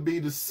man could be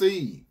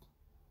deceived.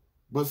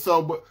 Because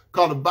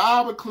the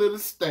Bible clearly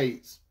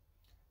states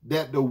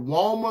that the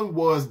woman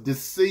was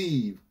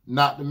deceived,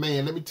 not the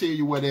man. Let me tell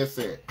you where that's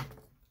at.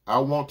 I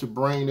want to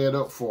bring that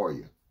up for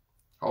you.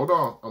 Hold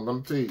on, I'm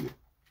going to tell you.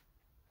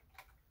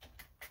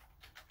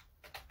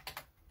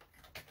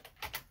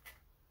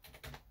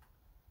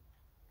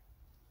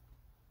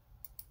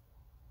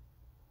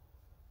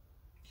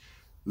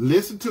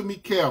 Listen to me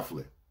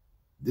carefully.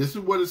 This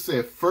is what it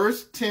said. 1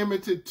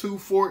 Timothy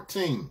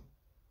 2:14.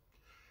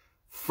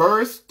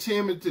 1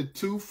 Timothy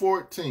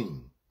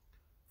 2:14.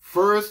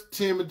 1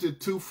 Timothy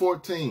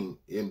 2:14.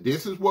 And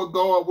this is what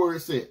God's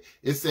word said.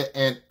 It said,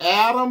 and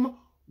Adam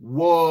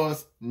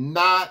was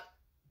not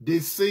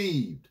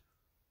deceived,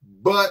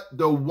 but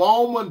the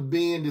woman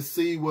being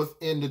deceived was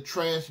in the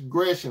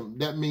transgression.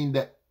 That means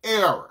the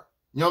error.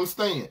 You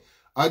understand?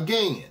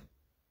 Again,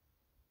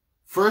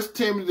 1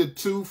 Timothy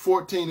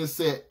 2:14, it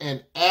said,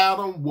 and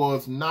Adam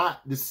was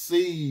not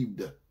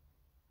deceived.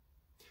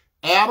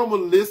 Adam was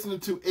listening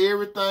to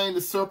everything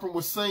the serpent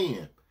was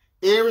saying.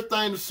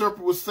 Everything the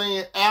serpent was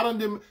saying,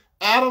 Adam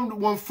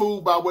wasn't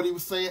fooled by what he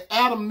was saying.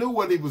 Adam knew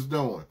what he was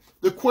doing.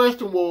 The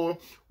question was,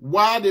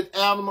 why did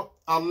Adam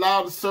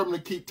allow the serpent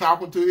to keep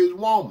talking to his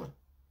woman?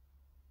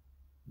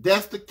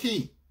 That's the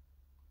key.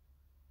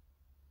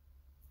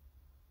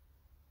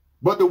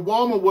 But the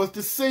woman was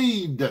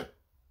deceived.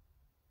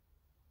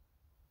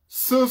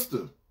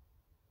 Sister,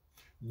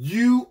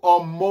 you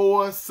are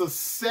more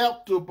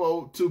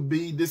susceptible to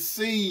be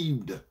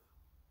deceived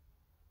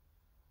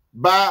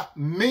by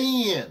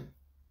men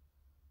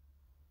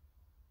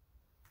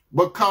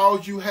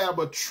because you have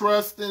a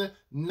trusting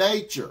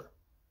nature.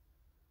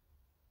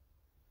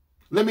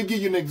 Let me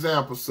give you an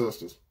example,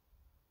 sisters.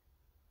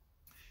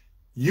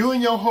 You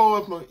and your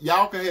husband,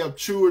 y'all can have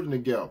children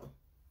together.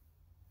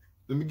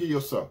 Let me give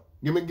you something.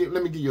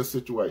 Let me give you a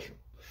situation.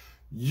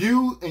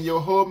 You and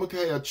your husband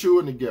can have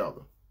children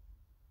together.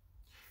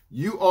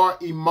 You are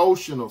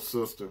emotional,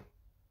 sister.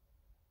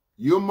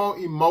 You're more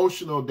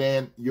emotional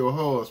than your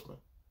husband.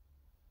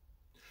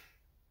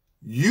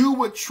 You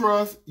would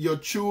trust your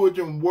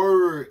children's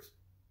words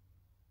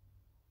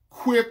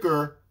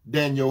quicker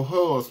than your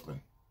husband.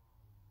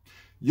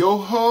 Your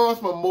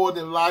husband more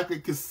than likely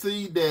could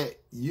see that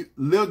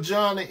Lil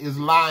Johnny is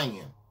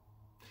lying.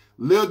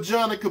 Lil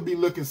Johnny could be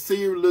looking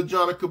serious. Lil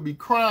Johnny could be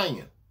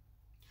crying.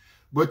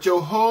 But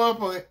your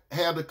husband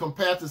had the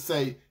compassion to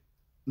say,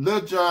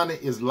 Lil Johnny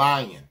is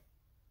lying.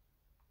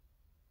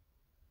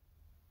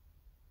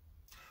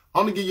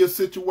 I'm going to give you a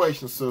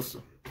situation, sister.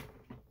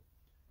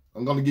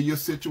 I'm going to give you a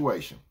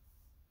situation.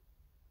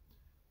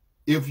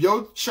 If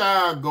your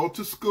child go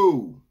to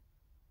school,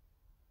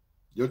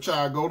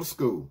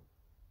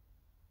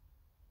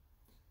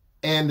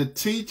 and the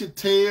teacher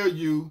tell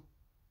you,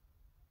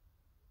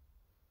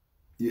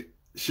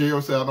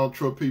 Cheryl said, I don't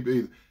trust people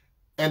either.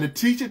 And the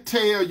teacher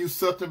tell you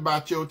something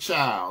about your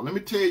child. Let me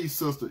tell you,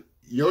 sister,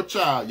 your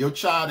child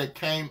that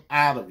came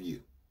out of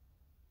you.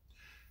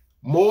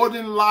 More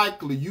than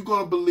likely, you're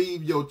going to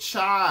believe your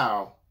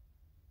child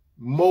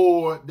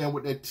more than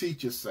what that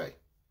teacher say.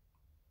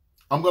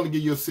 I'm going to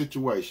give you a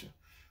situation.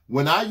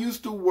 When I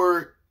used to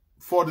work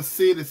for the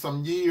city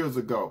some years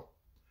ago,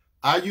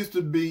 I used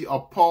to be a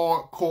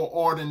park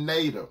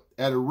coordinator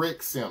at a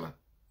rec center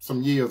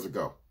some years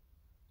ago.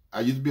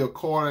 I used to be a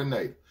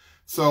coordinator.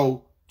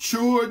 So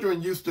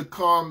children used to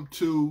come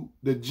to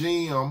the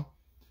gym,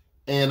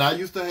 and I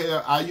used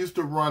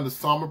to run the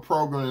summer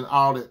program and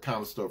all that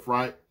kind of stuff,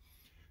 right?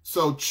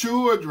 So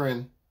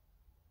children,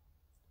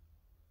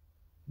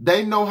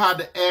 they know how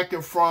to act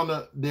in front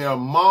of their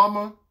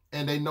mama,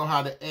 and they know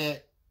how to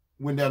act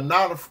when they're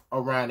not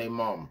around their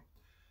mama.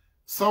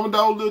 Some of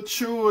those little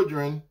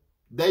children,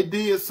 they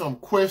did some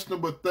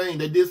questionable things.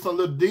 They did some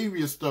little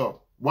devious stuff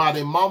while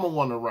their mama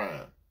wasn't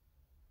around.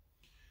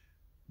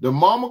 The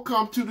mama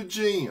come to the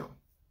gym,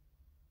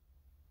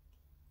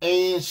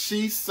 and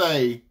she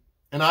say,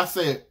 and I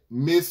said,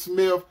 Miss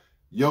Smith,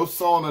 your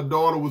son or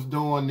daughter was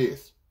doing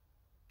this.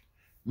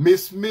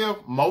 Miss Smith,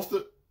 most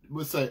of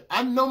would say,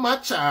 I know my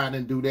child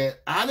didn't do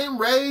that. I didn't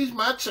raise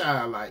my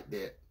child like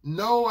that.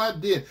 No, I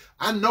didn't.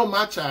 I know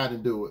my child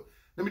didn't do it.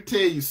 Let me tell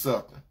you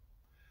something.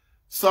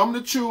 Some of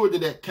the children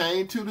that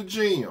came to the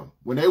gym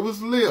when they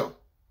was little,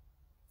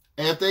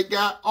 as they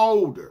got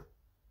older,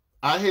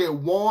 I had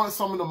warned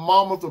some of the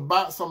mamas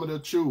about some of their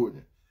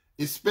children,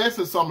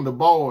 especially some of the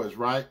boys,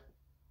 right?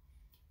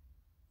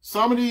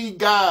 Some of these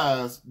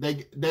guys,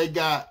 they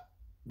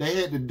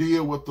had to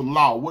deal with the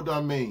law. What do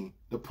I mean?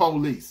 The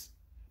police.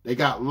 They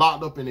got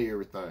locked up and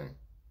everything.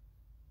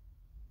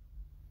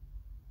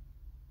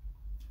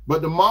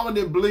 But the mama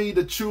didn't believe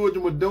the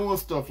children were doing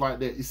stuff like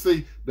that. You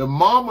see, the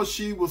mama,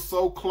 she was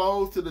so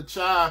close to the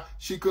child,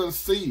 she couldn't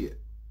see it.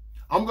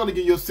 I'm going to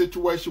give you a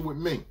situation with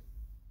me.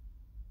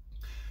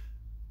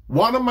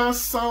 One of my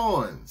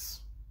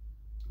sons,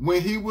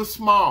 when he was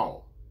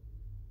small,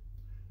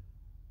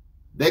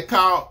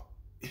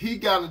 he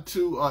got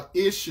into an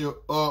issue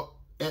up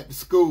at the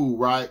school,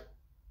 right?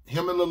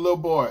 Him and the little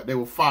boy, they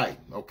were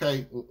fighting,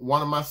 okay?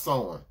 One of my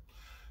sons.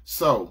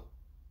 So,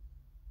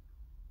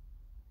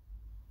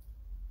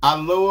 I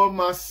love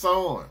my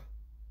son.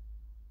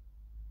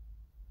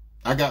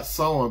 I got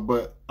son,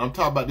 but I'm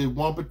talking about this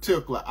one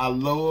particular. I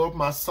love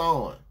my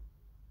son.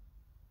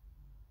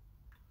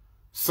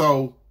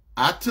 So,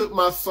 I took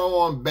my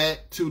son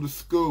back to the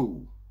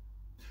school.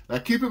 Now,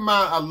 keep in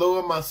mind, I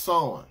love my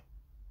son.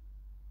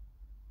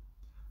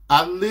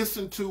 I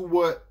listened to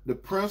what the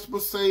principal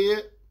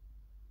said,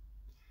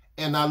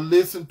 and I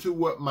listened to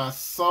what my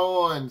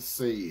son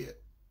said.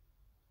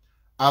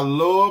 I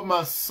love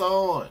my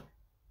son,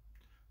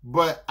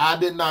 but I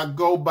did not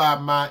go by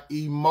my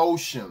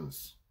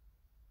emotions.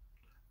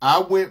 I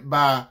went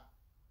by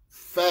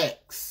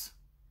facts.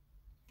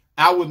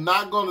 I was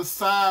not going to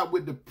side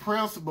with the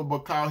principal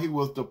because he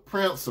was the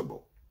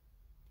principal.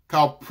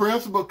 Because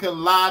principal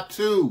can lie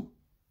too.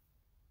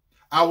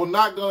 I was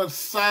not going to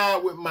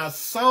side with my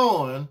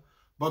son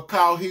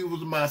because he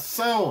was my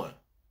son,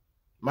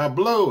 my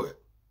blood.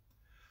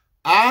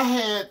 I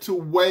had to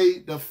weigh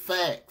the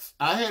facts.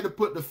 I had to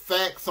put the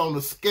facts on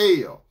the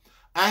scale.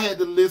 I had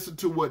to listen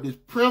to what this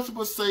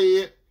principal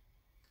said,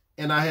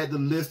 and I had to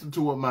listen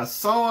to what my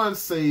son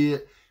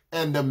said,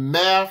 and the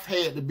math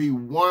had to be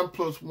 1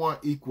 + 1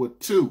 =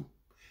 2.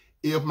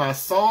 If my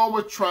son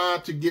was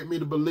trying to get me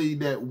to believe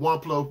that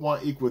 1 + 1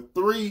 =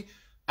 3,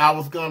 I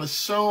was going to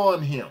show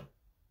him.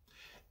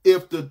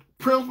 If the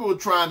principal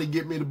was trying to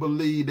get me to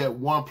believe that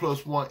 1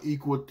 + 1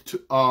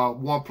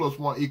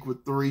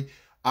 = 3,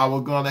 I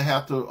was going to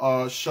have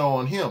to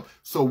show him.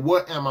 So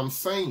what am I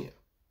saying?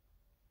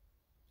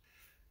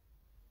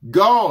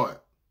 God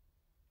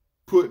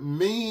put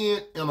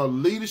men in a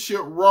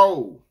leadership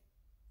role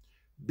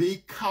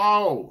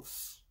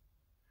Because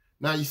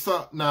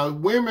now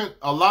women,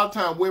 a lot of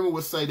times women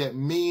would say that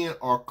men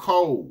are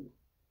cold.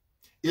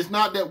 It's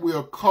not that we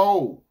are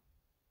cold.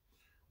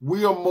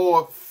 We are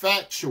more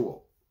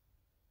factual.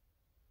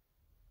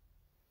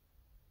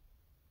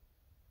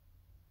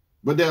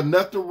 But there's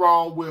nothing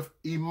wrong with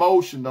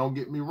emotion, don't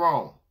get me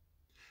wrong.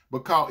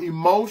 Because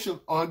emotions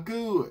are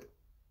good.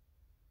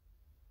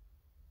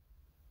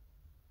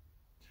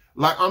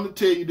 Like, I'm going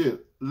to tell you this.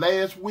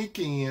 Last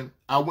weekend,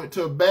 I went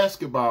to a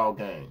basketball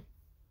game.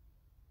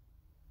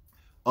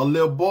 A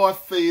little boy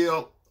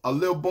fell on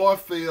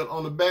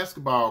the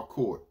basketball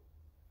court.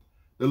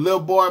 The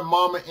little boy,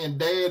 mama, and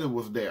daddy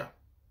was there.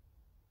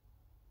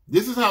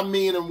 This is how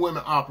men and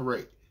women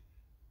operate.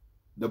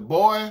 The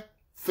boy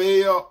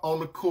fell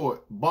on the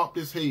court, bumped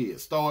his head,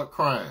 started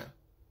crying.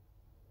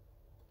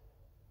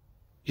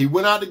 He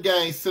went out the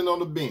game, sitting on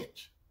the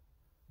bench.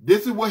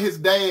 This is what his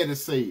daddy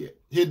said.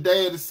 His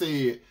daddy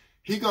said,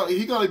 he'll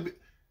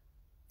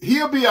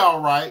be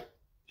all right.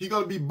 He's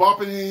going to be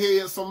bumping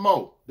his head some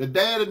more. The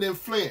daddy didn't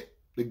flint.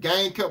 The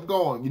game kept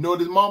going. You know what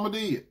his mama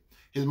did?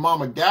 His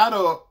mama got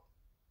up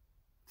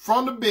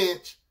from the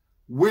bench,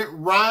 went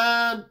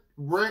round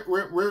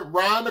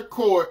the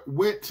court,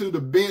 went to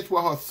the bench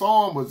where her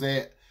son was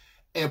at,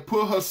 and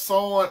put her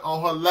son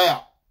on her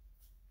lap.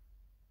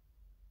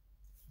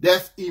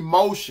 That's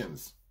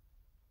emotions.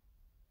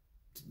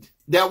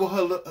 That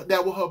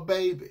was her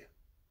baby.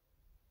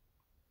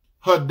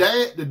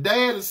 The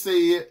daddy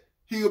said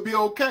he'll be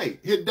okay.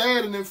 His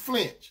daddy didn't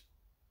flinch.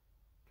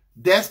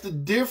 That's the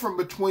difference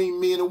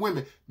between men and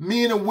women.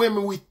 Men and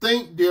women, we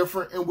think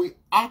different and we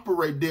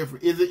operate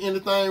different. Is there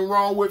anything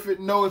wrong with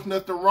it? No, there's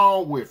nothing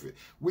wrong with it.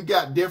 We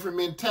got different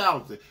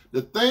mentality.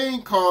 The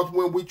thing comes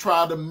when we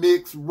try to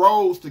mix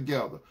roles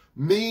together.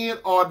 Men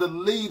are the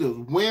leaders.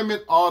 Women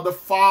are the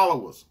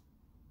followers.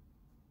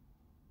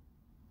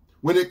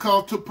 When it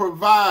comes to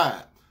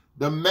provide,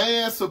 the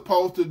man's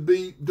supposed to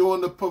be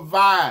doing the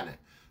providing.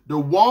 The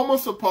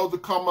woman's supposed to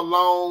come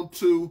along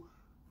to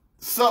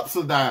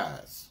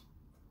subsidize,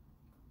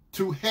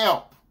 to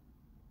help.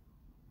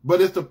 But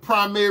it's the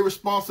primary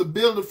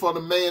responsibility for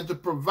the man to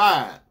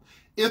provide.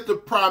 It's the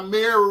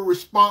primary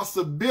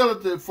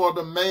responsibility for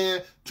the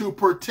man to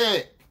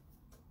protect.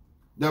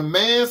 The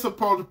man's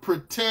supposed to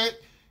protect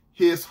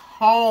his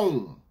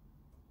home,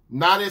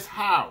 not his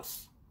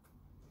house.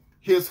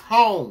 His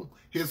home.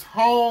 His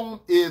home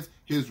is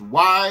his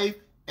wife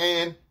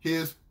and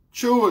his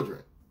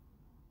children.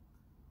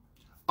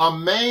 A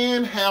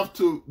man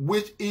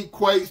which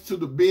equates to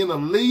being a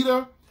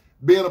leader,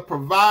 being a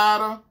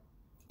provider,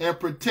 and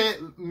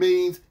protect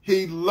means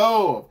he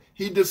loves.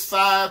 He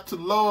decides to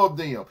love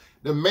them.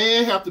 The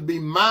man have to be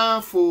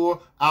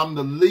mindful, I'm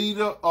the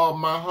leader of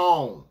my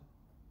home.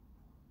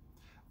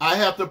 I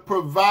have to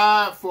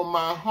provide for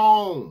my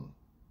home.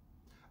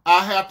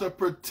 I have to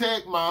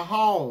protect my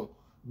home.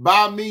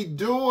 By me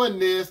doing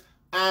this,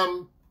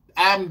 I'm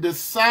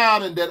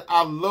deciding that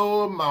I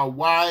love my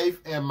wife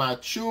and my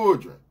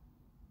children.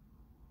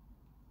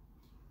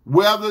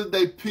 Whether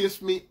they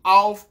piss me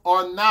off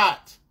or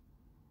not.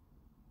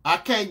 I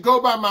can't go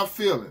by my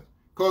feelings.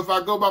 Because if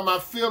I go by my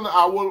feeling,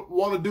 I will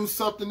want to do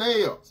something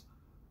else.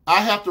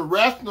 I have to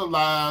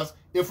rationalize,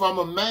 if I'm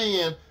a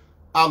man,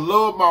 I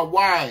love my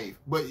wife.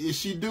 But if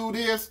she do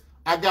this,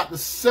 I got to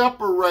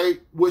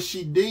separate what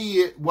she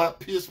did, what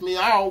pissed me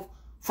off,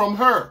 from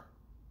her.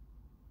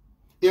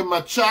 If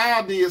my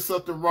child did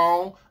something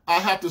wrong, I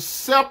have to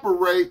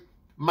separate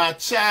my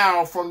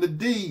child from the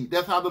deed.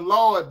 That's how the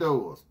Lord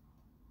does.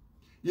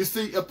 You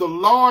see, if the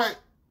Lord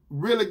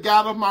really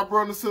got us, my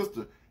brother and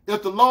sister,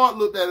 if the Lord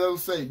looked at us and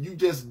said, you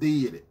just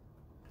did it.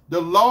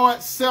 The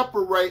Lord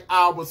separate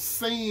our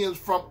sins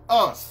from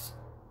us.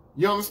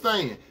 You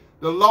understand?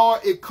 The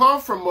Lord, it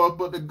comes from us,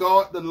 but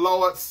the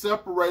Lord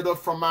separate us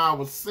from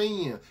our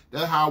sin.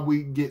 That's how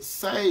we get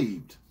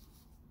saved.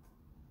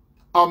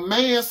 A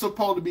man's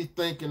supposed to be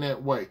thinking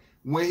that way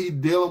when he's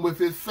dealing with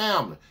his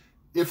family.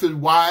 If his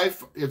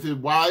wife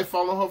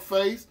fall on her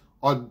face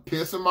or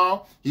piss him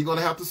off, he's going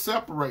to have to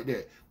separate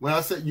that. When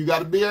I said you got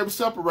to be able to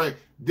separate,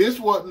 this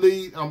what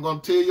leads, I'm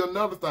going to tell you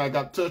another thing. I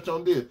got to touch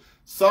on this.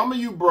 Some of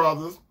you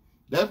brothers,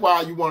 that's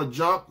why you want to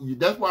jump.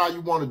 That's why you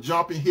want to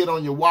jump and hit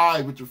on your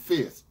wife with your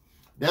fist.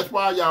 That's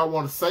why y'all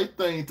want to say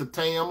things to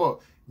tie them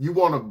up. You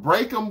want to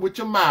break them with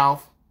your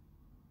mouth,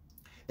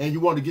 and you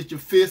want to get your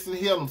fist and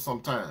hit them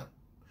sometime.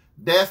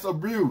 That's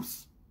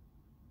abuse.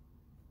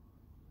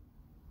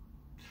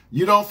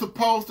 You don't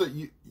supposed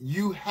to,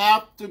 you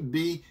have to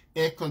be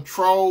in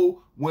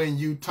control when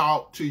you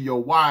talk to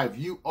your wife.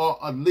 You are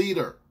a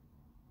leader.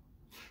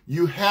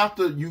 You got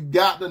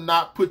to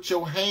not put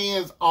your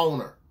hands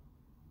on her.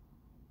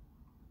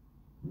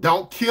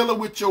 Don't kill her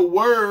with your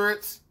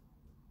words.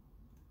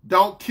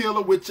 Don't kill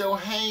her with your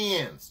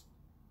hands.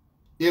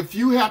 If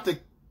you have to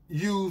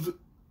use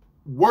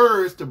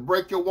words to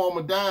break your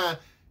woman down,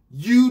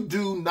 you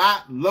do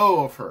not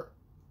love her.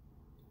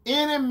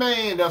 Any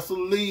man that's a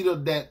leader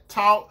that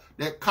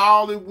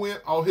call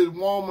his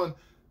woman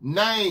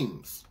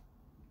names,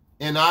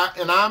 and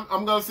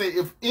I'm gonna say,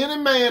 if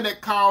any man that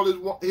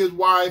called his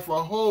wife a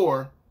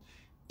whore,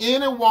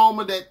 any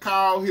woman that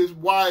call his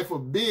wife a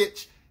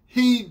bitch,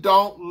 he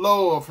don't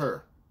love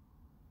her.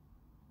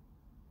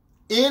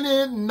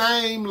 Any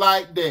name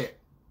like that,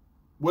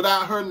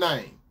 without her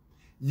name,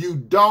 he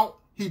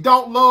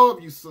don't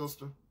love you,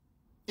 sister.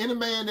 Any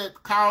man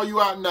that call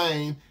you out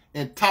name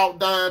and talk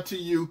down to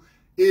you,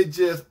 it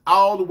just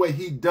all the way,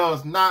 he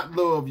does not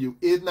love you.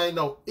 It ain't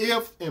no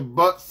ifs and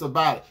buts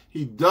about it.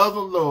 He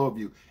doesn't love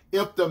you.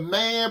 If the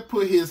man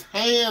put his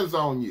hands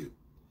on you,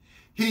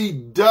 he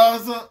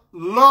doesn't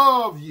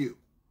love you.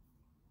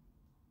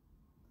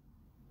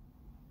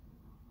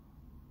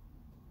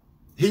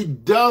 He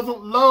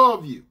doesn't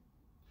love you.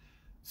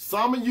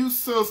 Some of you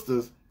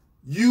sisters,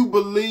 you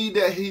believe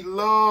that he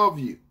love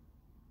you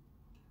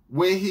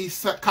when he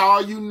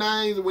call you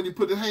names and when he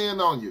put his hand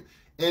on you.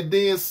 And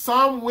then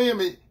some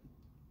women,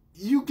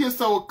 you get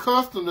so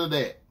accustomed to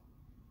that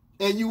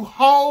and you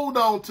hold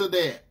on to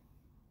that.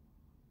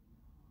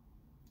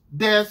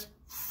 That's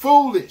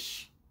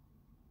foolish.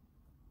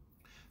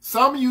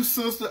 Some of you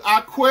sisters,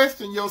 I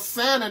question your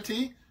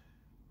sanity.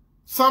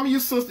 Some of you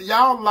sisters,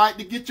 y'all like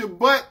to get your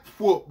butt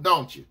whooped,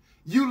 don't you?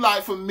 You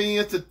like for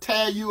men to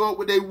tie you up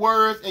with their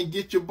words and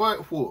get your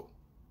butt whooped.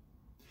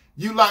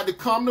 You like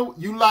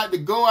to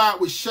go out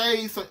with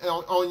shades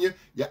on you,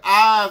 your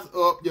eyes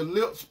up, your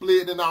lips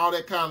split and all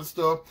that kind of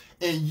stuff.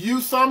 And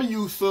some of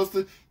you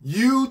sisters,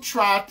 you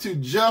try to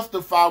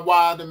justify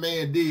why the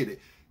man did it.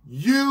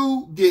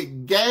 You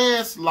get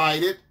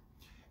gaslighted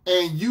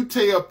and you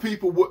tell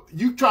people what,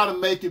 you try to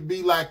make it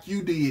be like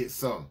you did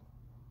something.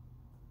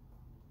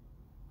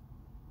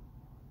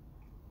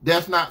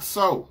 That's not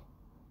so.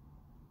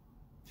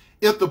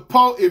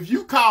 If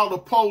you call the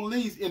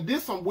police, and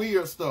this some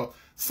weird stuff,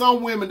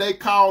 some women, they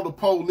call the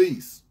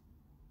police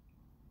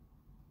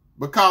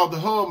because the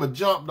husband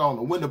jumped on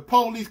her. When the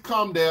police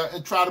come there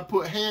and try to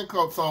put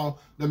handcuffs on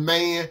the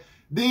man,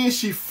 then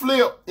she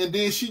flipped and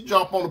then she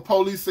jumped on the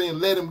police saying,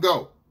 let him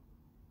go.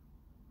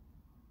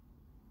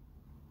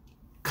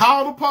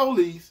 Call the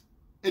police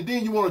and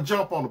then you want to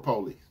jump on the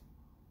police.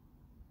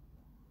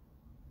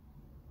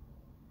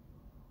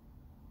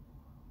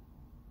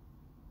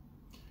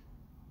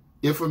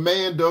 If a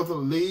man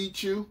doesn't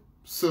lead you,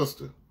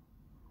 sister,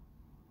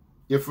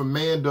 if a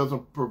man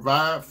doesn't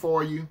provide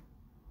for you,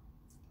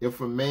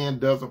 if a man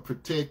doesn't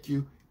protect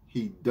you,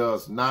 he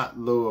does not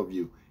love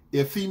you.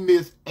 If he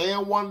missed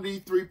and one of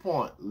these 3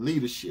 points,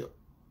 leadership,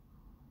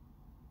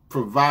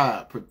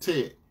 provide,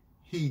 protect,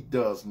 he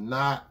does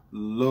not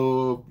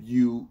love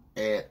you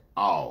at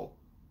all.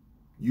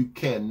 You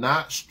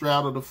cannot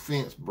straddle the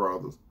fence,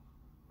 brothers.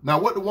 Now,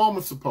 what the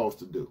woman's supposed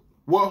to do,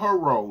 what her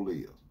role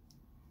is.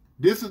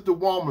 This is the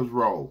woman's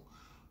role.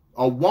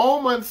 A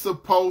woman's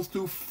supposed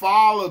to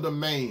follow the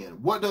man.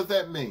 What does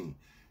that mean?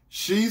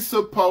 She's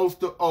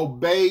supposed to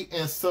obey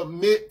and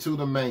submit to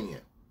the man.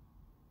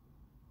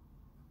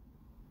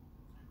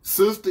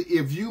 Sister,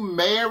 if you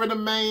married a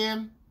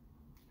man,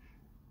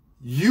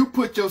 you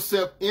put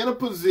yourself in a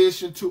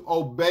position to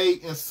obey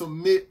and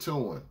submit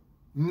to him.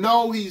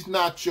 No, he's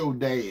not your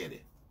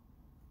daddy.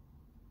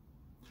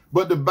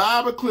 But the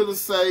Bible clearly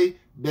say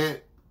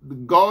that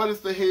God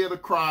is the head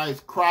of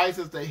Christ. Christ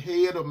is the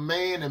head of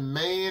man, and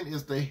man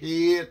is the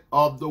head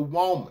of the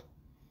woman.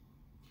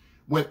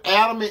 When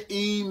Adam and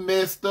Eve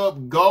messed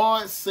up,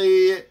 God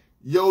said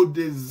your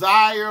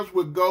desires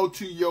would go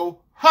to your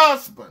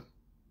husband.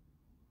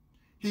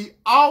 He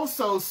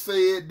also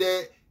said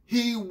that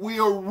he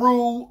will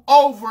rule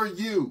over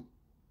you.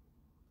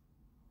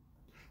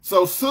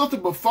 So, sister,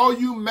 before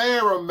you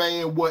marry a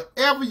man,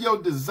 whatever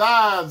your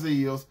desires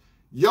is,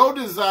 your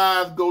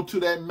desires go to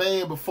that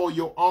man before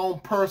your own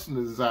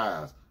personal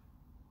desires.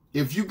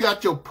 If you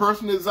got your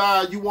personal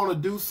desire, you want to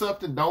do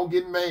something, don't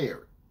get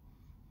married.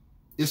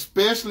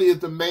 Especially if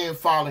the man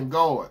following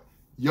God.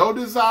 Your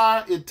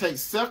desire, it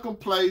takes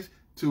second place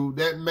to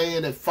that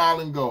man that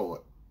following God.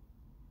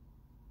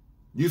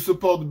 You're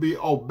supposed to be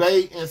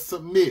obey and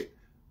submit.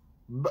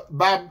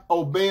 By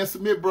obey and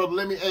submit, brother,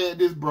 let me add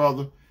this,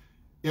 brother.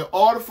 In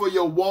order for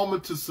your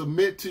woman to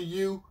submit to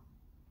you,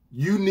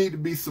 you need to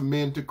be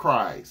submitting to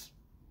Christ.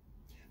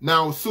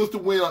 Now, sister,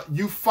 when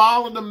you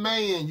follow the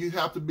man, you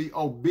have to be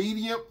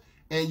obedient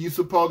and you're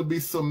supposed to be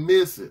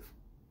submissive.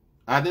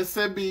 I didn't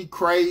say be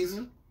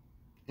crazy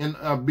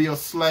and be a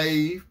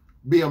slave,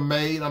 be a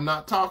maid. I'm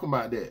not talking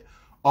about that.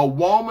 A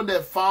woman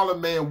that follows a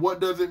man,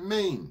 what does it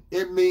mean?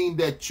 It means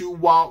that you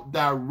walk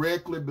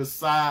directly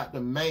beside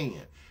the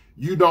man.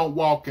 You don't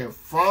walk in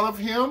front of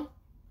him.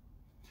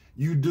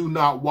 You do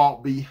not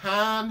walk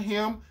behind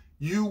him.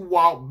 You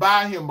walk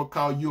by him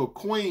because you're a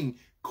queen.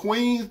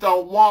 Queens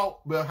don't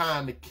walk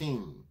behind the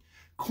king.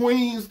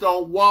 Queens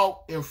don't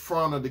walk in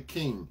front of the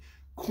king.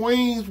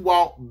 Queens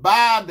walk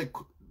by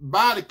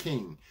the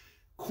king.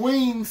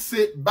 Queens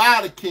sit by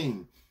the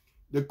king.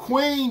 The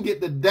queen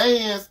get to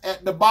dance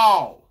at the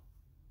ball.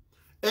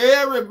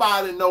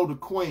 Everybody know the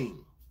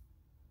queen.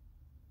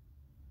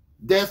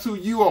 That's who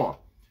you are.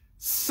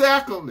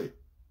 Secondly,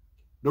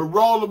 the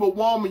role of a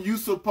woman, you're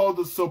supposed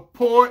to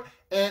support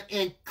and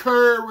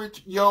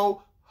encourage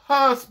your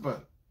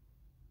husband.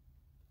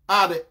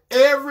 Out of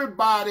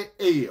everybody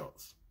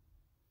else.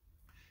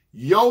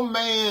 Your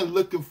man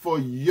looking for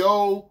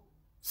your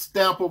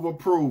stamp of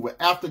approval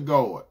after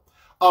God.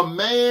 A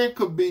man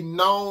could be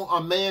known,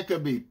 a man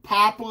could be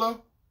popular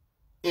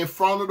in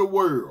front of the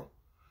world.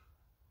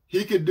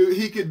 He could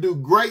do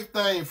great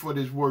things for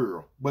this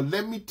world. But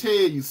let me tell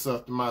you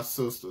something, my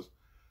sisters.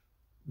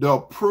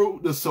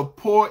 The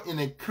support and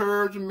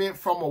encouragement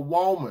from a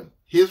woman,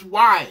 his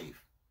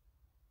wife,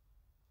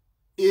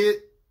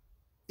 it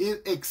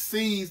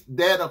exceeds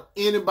that of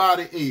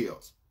anybody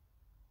else.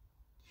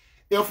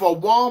 If a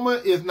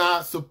woman is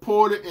not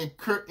supported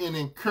and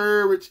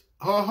encourage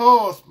her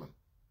husband,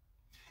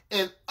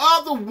 and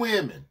other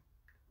women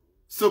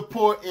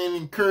support and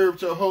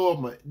encourage her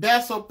husband,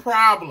 that's a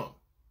problem.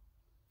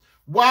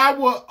 Why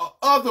would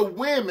other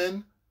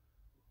women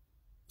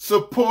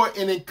support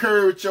and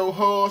encourage your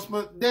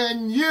husband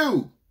than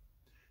you?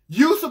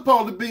 You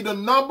supposed to be the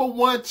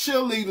 #1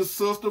 cheerleader,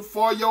 sister,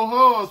 for your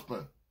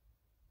husband.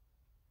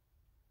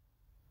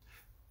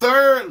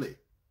 Thirdly,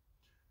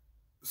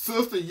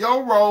 sister,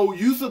 your role,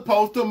 you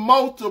supposed to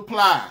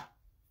multiply.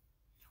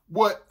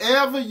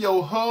 Whatever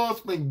your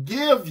husband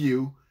give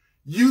you,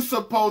 you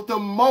supposed to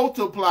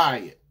multiply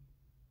it.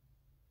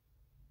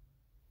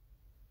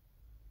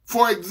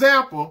 For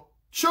example,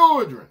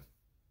 children.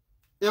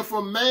 If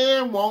a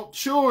man wants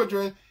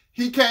children,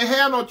 he can't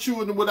have no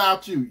children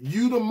without you.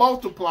 You the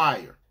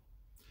multiplier.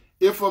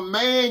 If a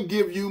man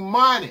give you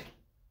money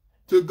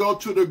to go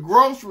to the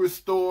grocery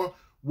store,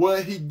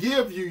 what he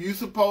give you, you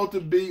supposed to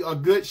be a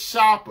good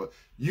shopper.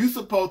 You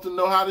supposed to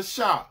know how to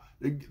shop.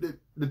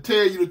 To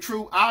tell you the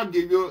truth, I'll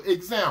give you an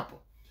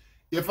example.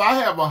 If I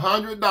have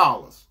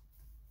 $100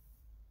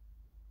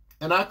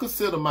 and I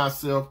consider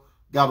myself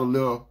got a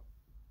little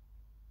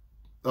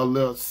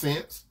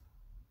sense,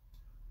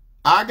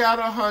 I got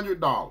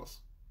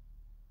 $100.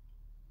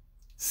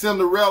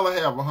 Cinderella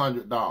have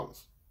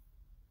 $100.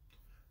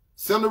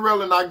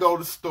 Cinderella and I go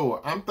to the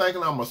store. I'm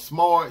thinking I'm a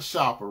smart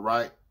shopper,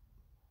 right?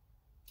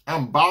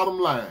 I'm bottom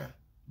line.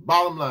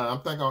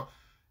 I'm thinking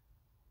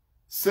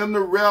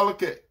Cinderella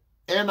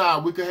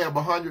we could have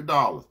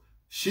 $100.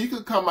 She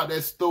could come out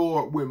that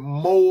store with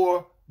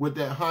more with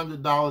that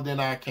 $100 than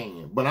I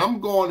can. But I'm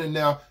going in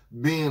there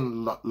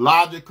being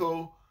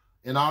logical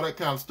and all that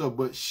kind of stuff.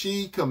 But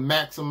she can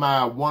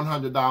maximize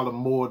 $100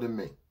 more than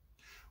me.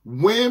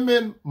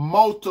 Women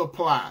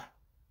multiply.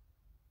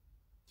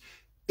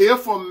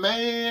 If a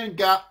man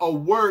got a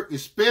work,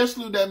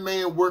 especially that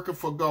man working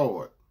for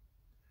God,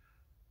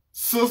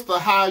 sister,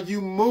 how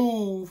you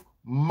move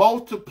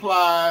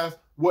multiplies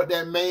what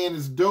that man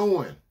is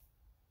doing.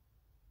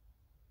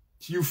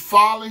 You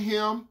follow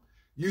him,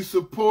 you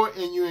support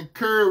and you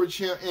encourage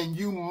him, and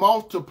you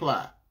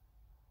multiply.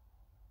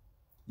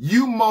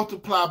 You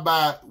multiply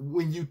by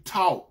when you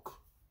talk.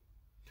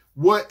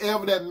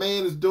 Whatever that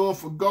man is doing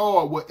for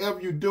God, whatever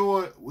you're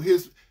doing,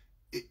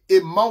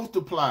 it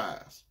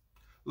multiplies.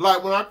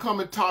 Like when I come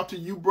and talk to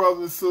you,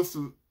 brothers and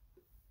sisters,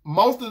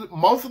 most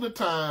of the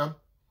time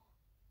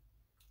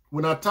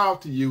when I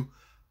talk to you,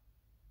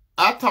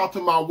 I talk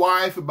to my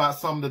wife about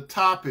some of the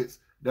topics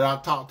that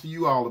I talk to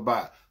you all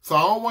about. So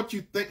I don't want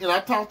you think, and I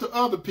talk to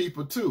other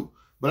people too,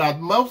 but I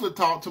mostly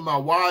talk to my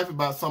wife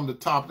about some of the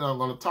topics that I'm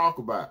going to talk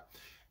about.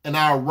 And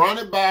I'll run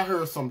it by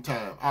her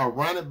sometime. I'll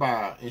run it by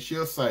her and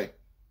she'll say,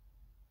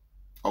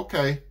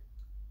 okay,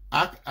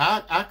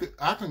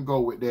 I can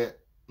go with that.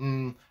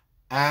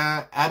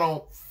 I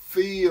don't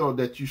feel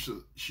that you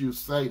should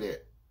say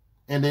that.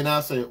 And then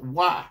I say,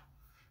 why?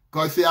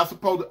 Because see,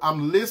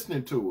 I'm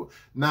listening to her.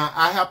 Now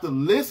I have to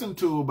listen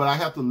to her, but I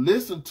have to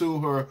listen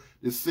to her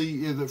to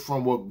see is it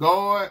from what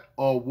God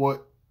or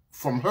what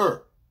from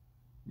her.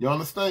 You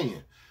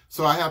understand?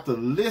 So I have to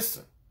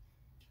listen.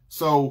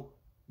 So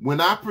when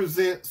I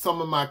present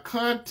some of my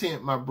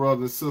content, my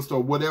brother and sister,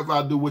 or whatever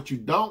I do, what you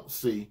don't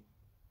see,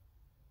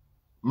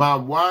 my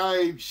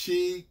wife,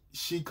 she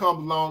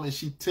comes along and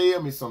she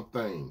tell me some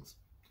things.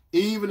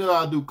 Even if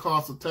I do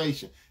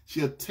consultation,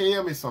 she'll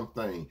tell me some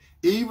things.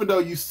 Even though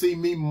you see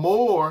me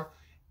more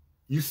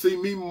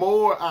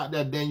out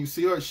there than you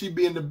see her. She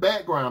be in the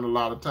background a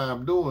lot of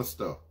time doing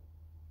stuff.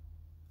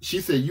 She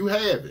said, you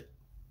have it.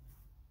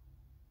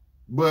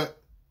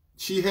 But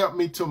she helped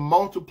me to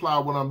multiply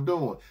what I'm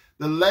doing.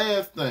 The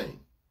last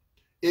thing,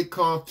 it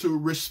comes to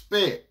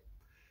respect.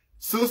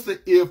 Sister,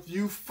 if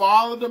you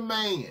follow the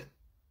man,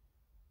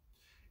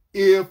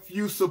 if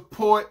you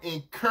support,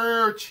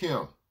 encourage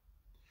him,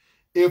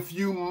 if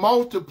you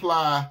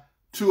multiply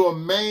to a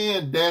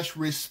man, that's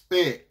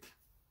respect.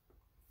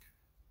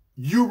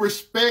 You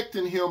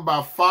respecting him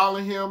by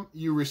following him.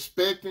 You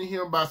respecting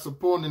him by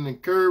supporting and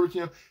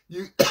encouraging him.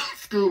 You,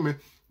 excuse me,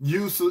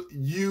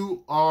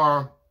 you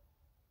are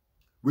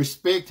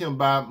respect him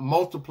by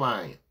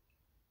multiplying.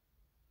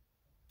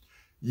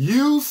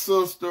 You,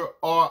 sister,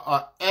 are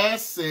an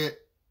asset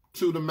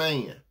to the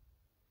man.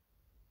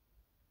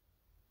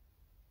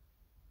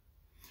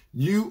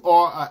 You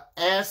are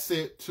an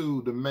asset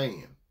to the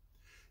man.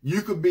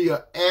 You could be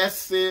an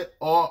asset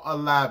or a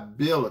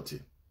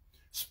liability.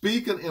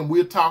 Speaking, and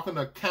we're talking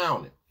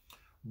accounting.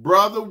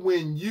 Brother,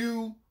 when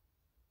you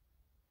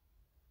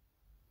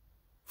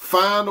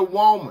find a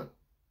woman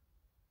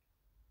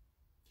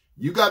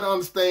You got to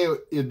understand,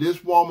 is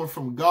this woman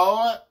from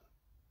God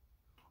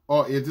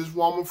or is this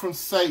woman from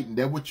Satan?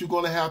 That's what you're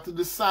going to have to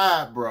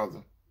decide,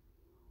 brother.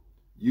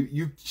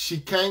 She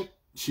can't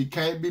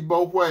be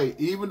both ways,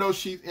 even though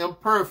she's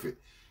imperfect.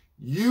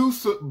 You,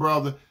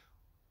 brother,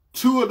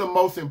 two of the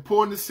most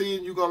important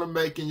decisions you're going to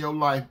make in your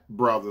life,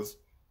 brothers,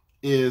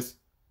 is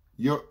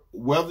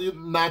whether or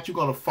not you're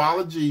going to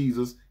follow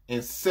Jesus,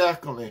 and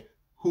secondly,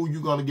 who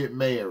you're going to get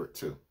married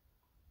to.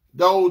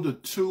 Those are the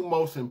two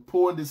most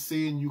important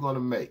decisions you're going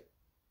to make.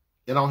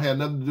 It don't have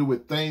nothing to do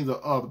with things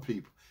or other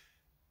people.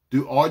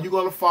 Are you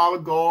going to follow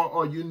God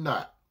or you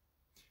not?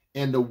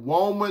 And the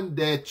woman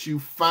that you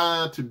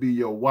find to be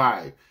your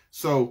wife.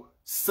 So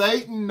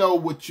Satan know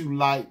what you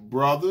like,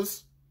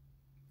 brothers.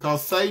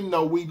 Because Satan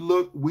know we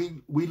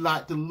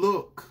like to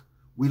look.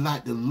 We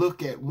like to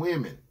look at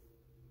women.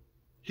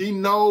 He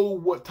know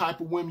what type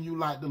of women you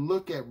like to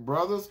look at,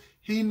 brothers.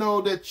 He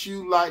know that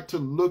you like to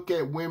look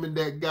at women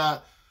that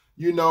got,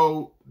 you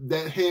know,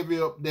 that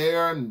heavy up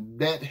there and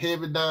that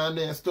heavy down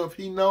there and stuff.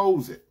 He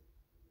knows it.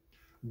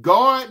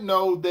 God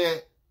knows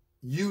that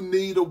you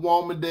need a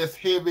woman that's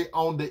heavy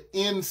on the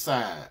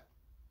inside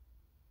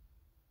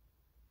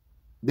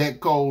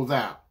that goes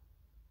out.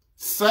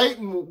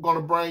 Satan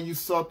gonna bring you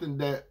something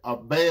that a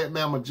bad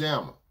mama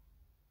jamma.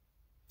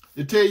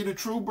 To tell you the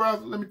truth,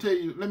 brother, let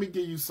me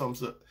give you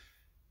something.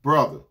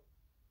 Brother,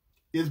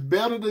 it's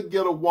better to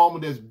get a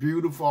woman that's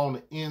beautiful on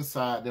the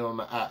inside than on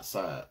the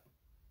outside.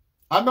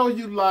 I know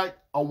you like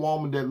a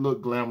woman that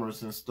look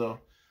glamorous and stuff,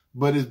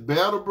 but it's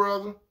better,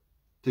 brother,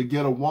 to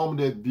get a woman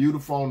that's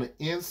beautiful on the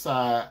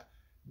inside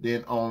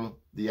than on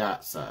the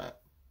outside.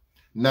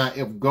 Now,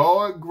 if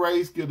God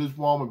grace give this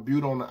woman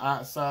beauty on the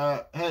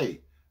outside,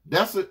 hey,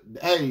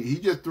 he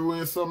just threw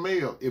in some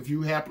else. If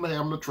you happen to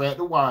have an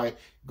attractive wife,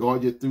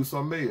 God just threw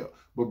some else.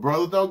 But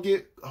brothers, don't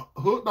get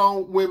hooked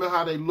on women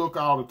how they look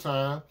all the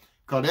time.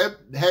 Because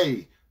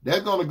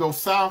that's going to go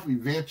south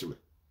eventually.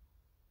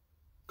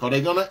 Because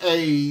they're going to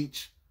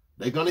age.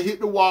 They're going to hit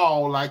the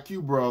wall like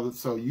you, brother.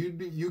 So you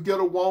get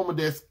a woman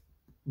that's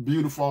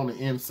beautiful on the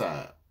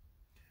inside.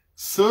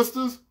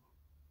 Sisters,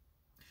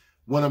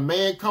 when a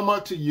man come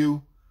up to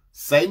you,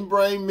 Satan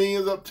bring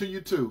men up to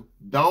you too.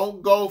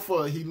 Don't go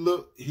for he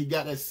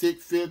got that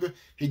 6 figure,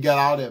 he got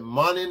all that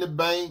money in the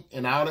bank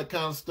and all that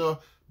kind of stuff.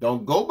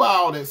 Don't go by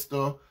all that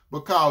stuff,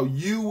 because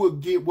you will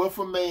get with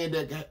a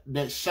man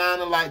that's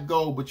shining like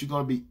gold, but you're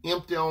going to be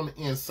empty on the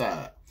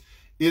inside.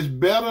 It's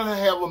better to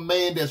have a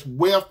man that's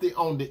wealthy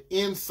on the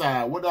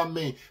inside. What do I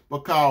mean?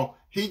 Because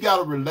he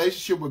got a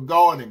relationship with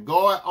God and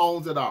God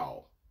owns it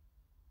all.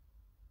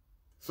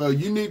 So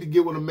you need to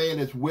get with a man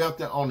that's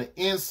wealthy on the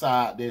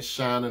inside that's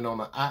shining on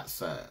the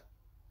outside.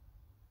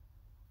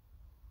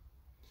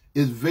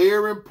 It's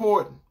very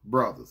important,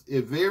 brothers.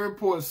 It's very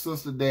important,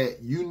 sister, that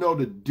you know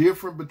the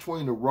difference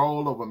between the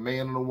role of a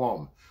man and a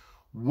woman.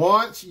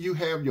 Once you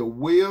have your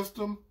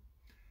wisdom,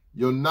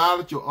 your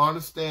knowledge, your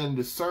understanding,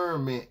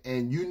 discernment,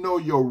 and you know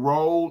your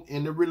role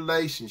in the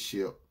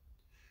relationship,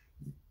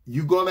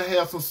 you're going to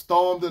have some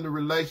storms in the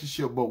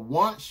relationship. But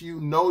once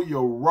you know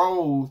your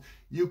roles,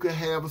 you can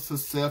have a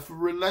successful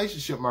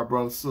relationship, my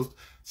brother and sister.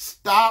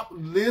 Stop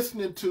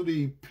listening to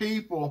the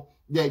people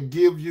that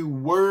give you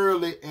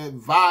worldly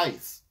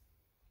advice.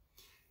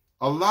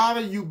 A lot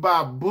of you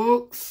buy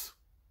books.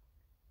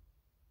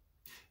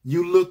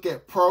 You look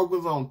at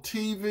programs on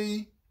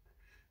TV.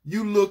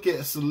 You look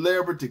at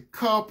celebrity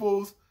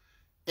couples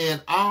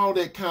and all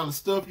that kind of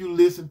stuff. You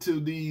listen to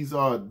these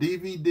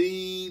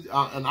DVDs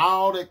and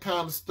all that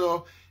kind of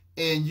stuff.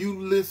 And you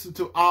listen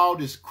to all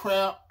this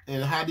crap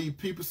and how these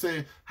people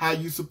say how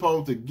you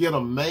supposed to get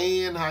a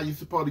man, how you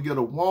supposed to get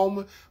a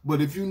woman.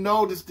 But if you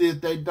notice this,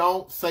 they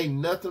don't say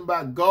nothing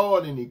about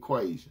God in the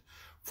equation.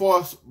 For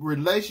a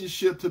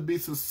relationship to be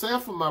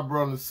successful, my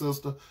brother and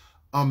sister,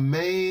 a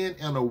man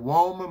and a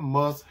woman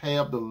must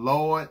have the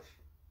Lord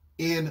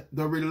in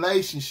the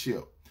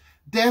relationship.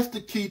 That's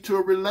the key to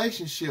a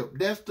relationship.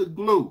 That's the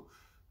glue.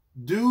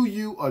 Do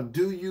you or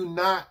do you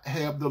not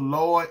have the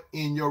Lord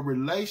in your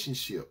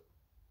relationship?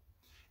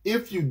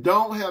 If you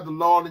don't have the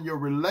Lord in your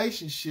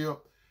relationship,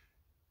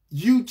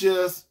 you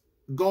just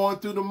going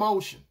through the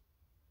motion.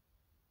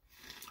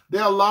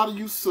 There are a lot of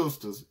you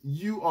sisters,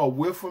 you are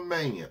with a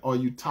man or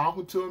you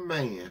talking to a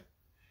man,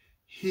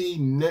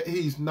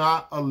 he's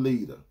not a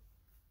leader.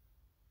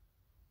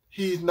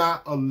 He's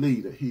not a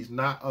leader. He's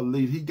not a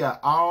leader. He got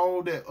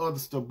all that other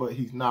stuff, but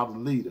he's not a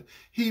leader.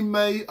 He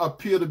may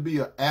appear to be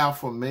an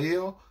alpha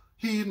male.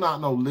 He's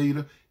not no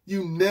leader.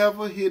 You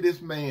never hear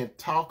this man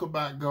talk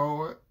about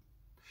God.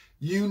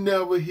 You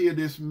never hear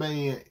this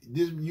man,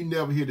 you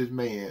never hear this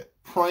man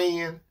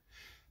praying.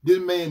 This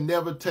man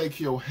never takes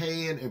your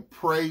hand and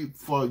pray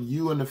for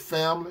you and the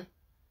family.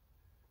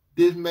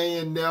 This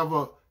man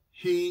never,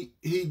 he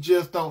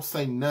just don't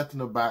say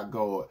nothing about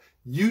God.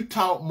 You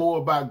talk more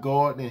about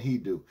God than he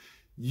do.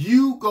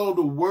 You go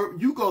to work,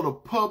 you go to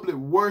public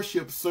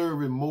worship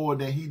serving more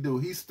than he do.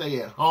 He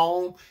stay at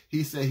home.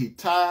 He say he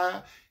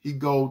tired. He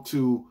go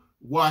to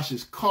wash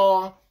his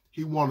car.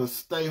 He want to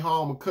stay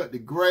home and cut the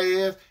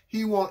grass.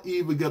 He won't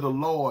even get the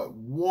Lord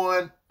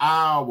 1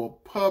 hour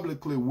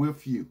publicly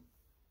with you.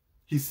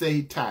 He say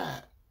he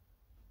tired.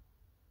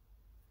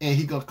 And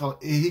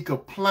he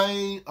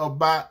complain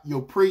about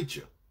your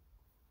preacher.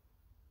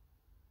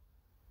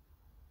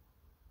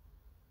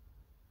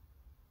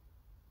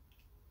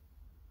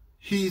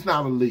 He's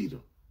not a leader.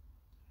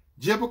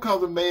 Just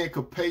because a man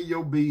could pay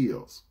your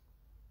bills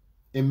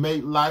and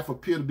make life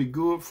appear to be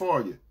good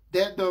for you,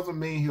 that doesn't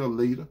mean he's a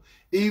leader.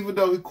 Even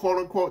though he quote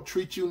unquote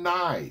treats you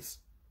nice.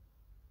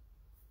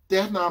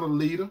 That's not a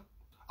leader.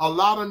 A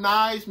lot of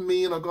nice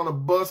men are going to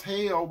bust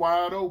hell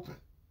wide open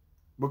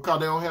because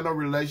they don't have no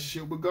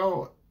relationship with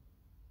God.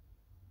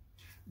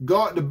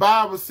 God, the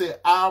Bible said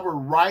our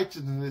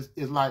righteousness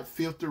is like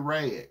filthy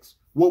rags.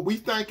 What we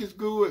think is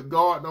good,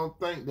 God don't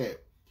think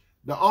that.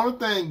 The only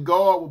thing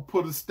God will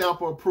put a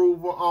stamp of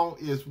approval on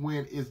is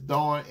when it's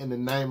done in the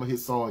name of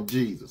his son,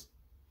 Jesus.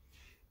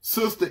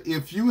 Sister,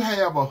 if you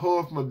have a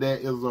husband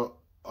that is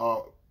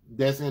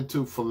that's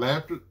into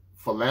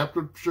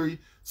philanthropy,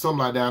 something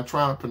like that, I'm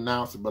trying to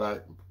pronounce it, but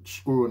I'm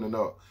screwing it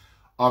up.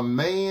 A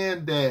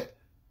man that,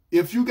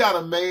 if you got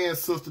a man,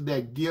 sister,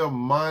 that give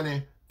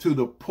money to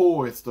the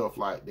poor and stuff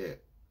like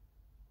that.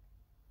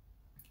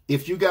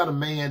 If you got a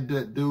man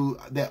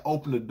that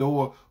open the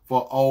door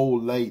for an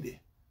old lady,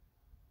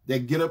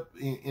 that get up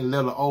and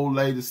let an old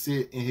lady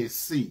sit in his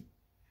seat.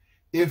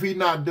 If he's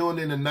not doing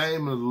it in the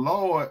name of the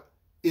Lord,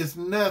 it's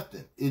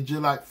nothing. It's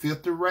just like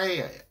filthy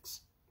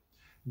rags.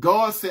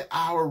 God said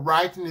our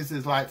righteousness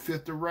is like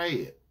filthy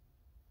rags.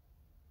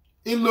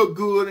 It look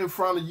good in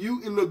front of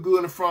you. It look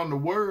good in front of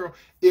the world.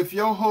 If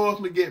your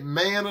husband get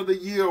Man of the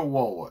Year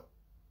award,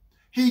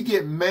 he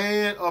get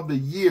Man of the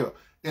Year.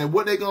 And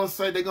what they're going to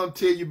say, they're going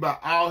to tell you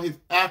about all his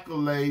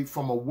accolades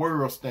from a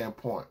world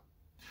standpoint.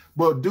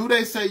 But do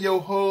they say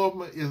your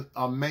husband is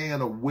a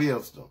man of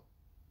wisdom?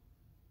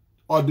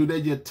 Or do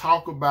they just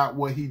talk about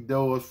what he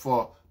does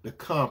for the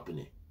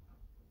company?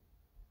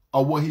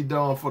 Or what he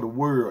done for the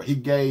world? He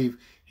gave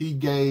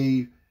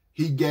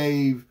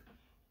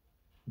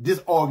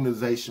this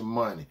organization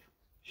money.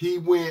 He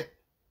went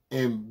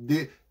and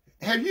did.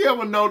 Have you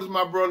ever noticed,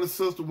 my brother and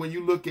sister, when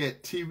you look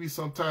at TV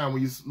sometime,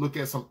 when you look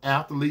at some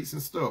athletes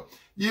and stuff,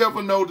 you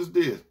ever notice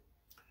this?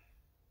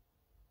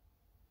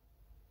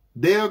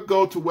 They'll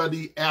go to where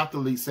the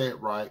athletes at,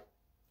 right?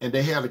 And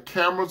they have the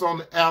cameras on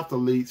the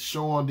athletes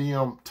showing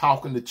them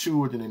talking to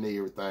children and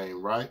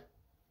everything, right?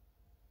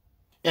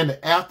 And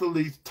the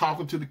athletes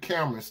talking to the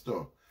camera and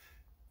stuff.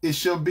 It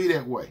shouldn't be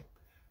that way.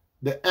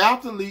 The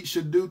athlete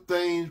should do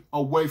things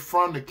away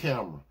from the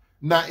camera.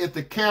 Now, if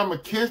the camera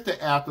catch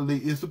the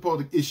athlete,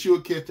 it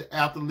should catch the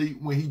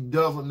athlete when he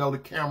doesn't know the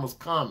camera's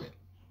coming.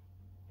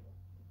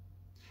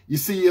 You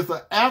see, if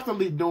an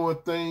athlete doing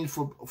things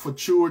for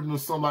children or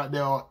something like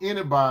that, or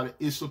anybody,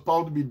 it's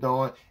supposed to be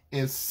done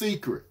in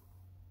secret.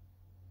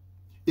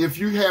 If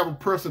you have a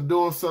person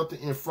doing something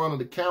in front of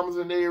the cameras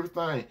and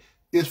everything,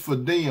 it's for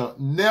them.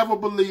 Never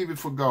believe it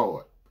for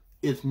God.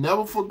 It's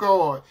never for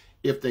God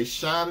if they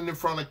shining in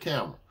front of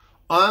camera.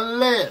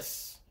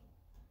 Unless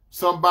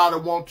somebody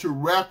wants to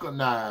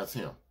recognize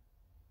him.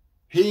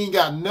 He ain't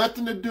got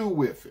nothing to do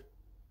with it.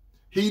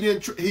 He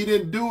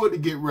didn't do it to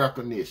get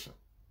recognition.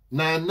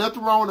 Now,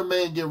 nothing wrong with a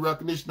man getting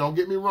recognition. Don't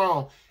get me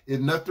wrong.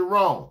 It's nothing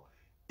wrong.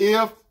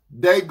 If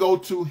they go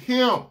to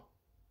him,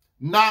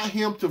 not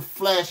him to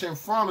flash in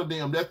front of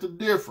them, that's the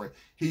difference.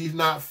 He's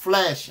not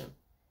flashing.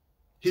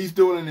 He's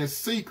doing it in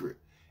secret.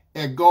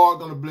 And God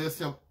going to bless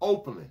him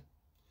openly.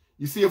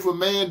 You see, if a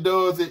man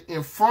does it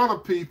in front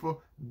of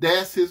people,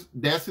 that's his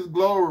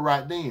glory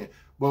right then.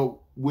 But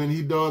when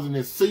he does it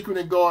in secret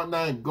in God's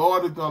name,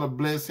 God is going to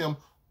bless him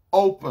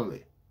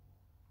openly.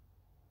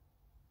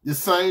 The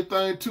same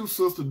thing too,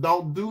 sister.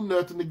 Don't do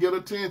nothing to get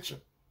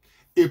attention.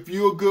 If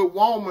you're a good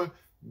woman,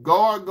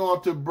 God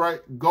going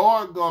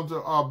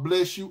to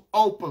bless you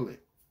openly.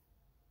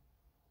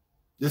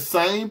 The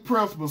same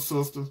principle,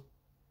 sisters.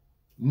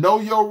 Know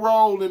your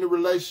role in the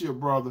relationship,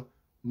 brother.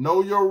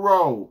 Know your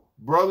role.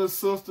 Brother and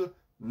sister,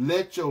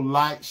 let your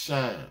light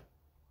shine.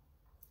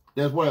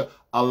 That's what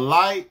a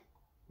light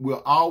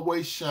will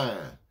always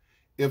shine.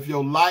 If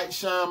your light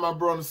shine, my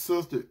brother and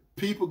sister,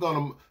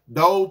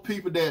 those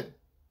people that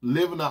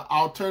living an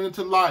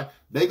alternative life,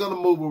 they're going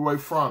to move away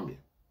from you.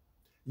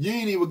 You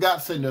ain't even got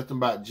to say nothing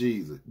about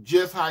Jesus.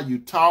 Just how you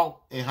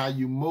talk and how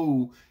you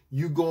move,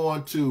 you're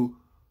going to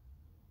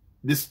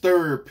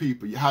disturb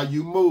people. How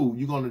you move,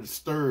 you're going to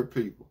disturb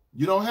people.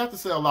 You don't have to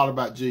say a lot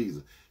about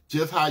Jesus.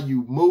 Just how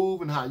you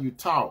move and how you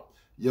talk,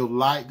 your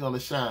light going to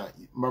shine.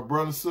 My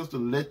brother and sister,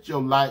 let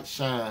your light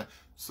shine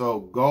so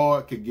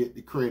God can get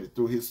the credit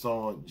through his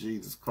son,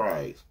 Jesus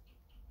Christ.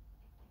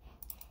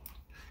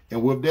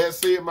 And with that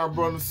said, my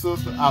brother and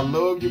sister, I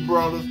love you,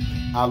 brothers.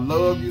 I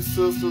love you,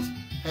 sisters.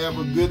 Have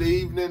a good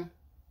evening.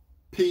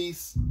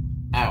 Peace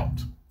out.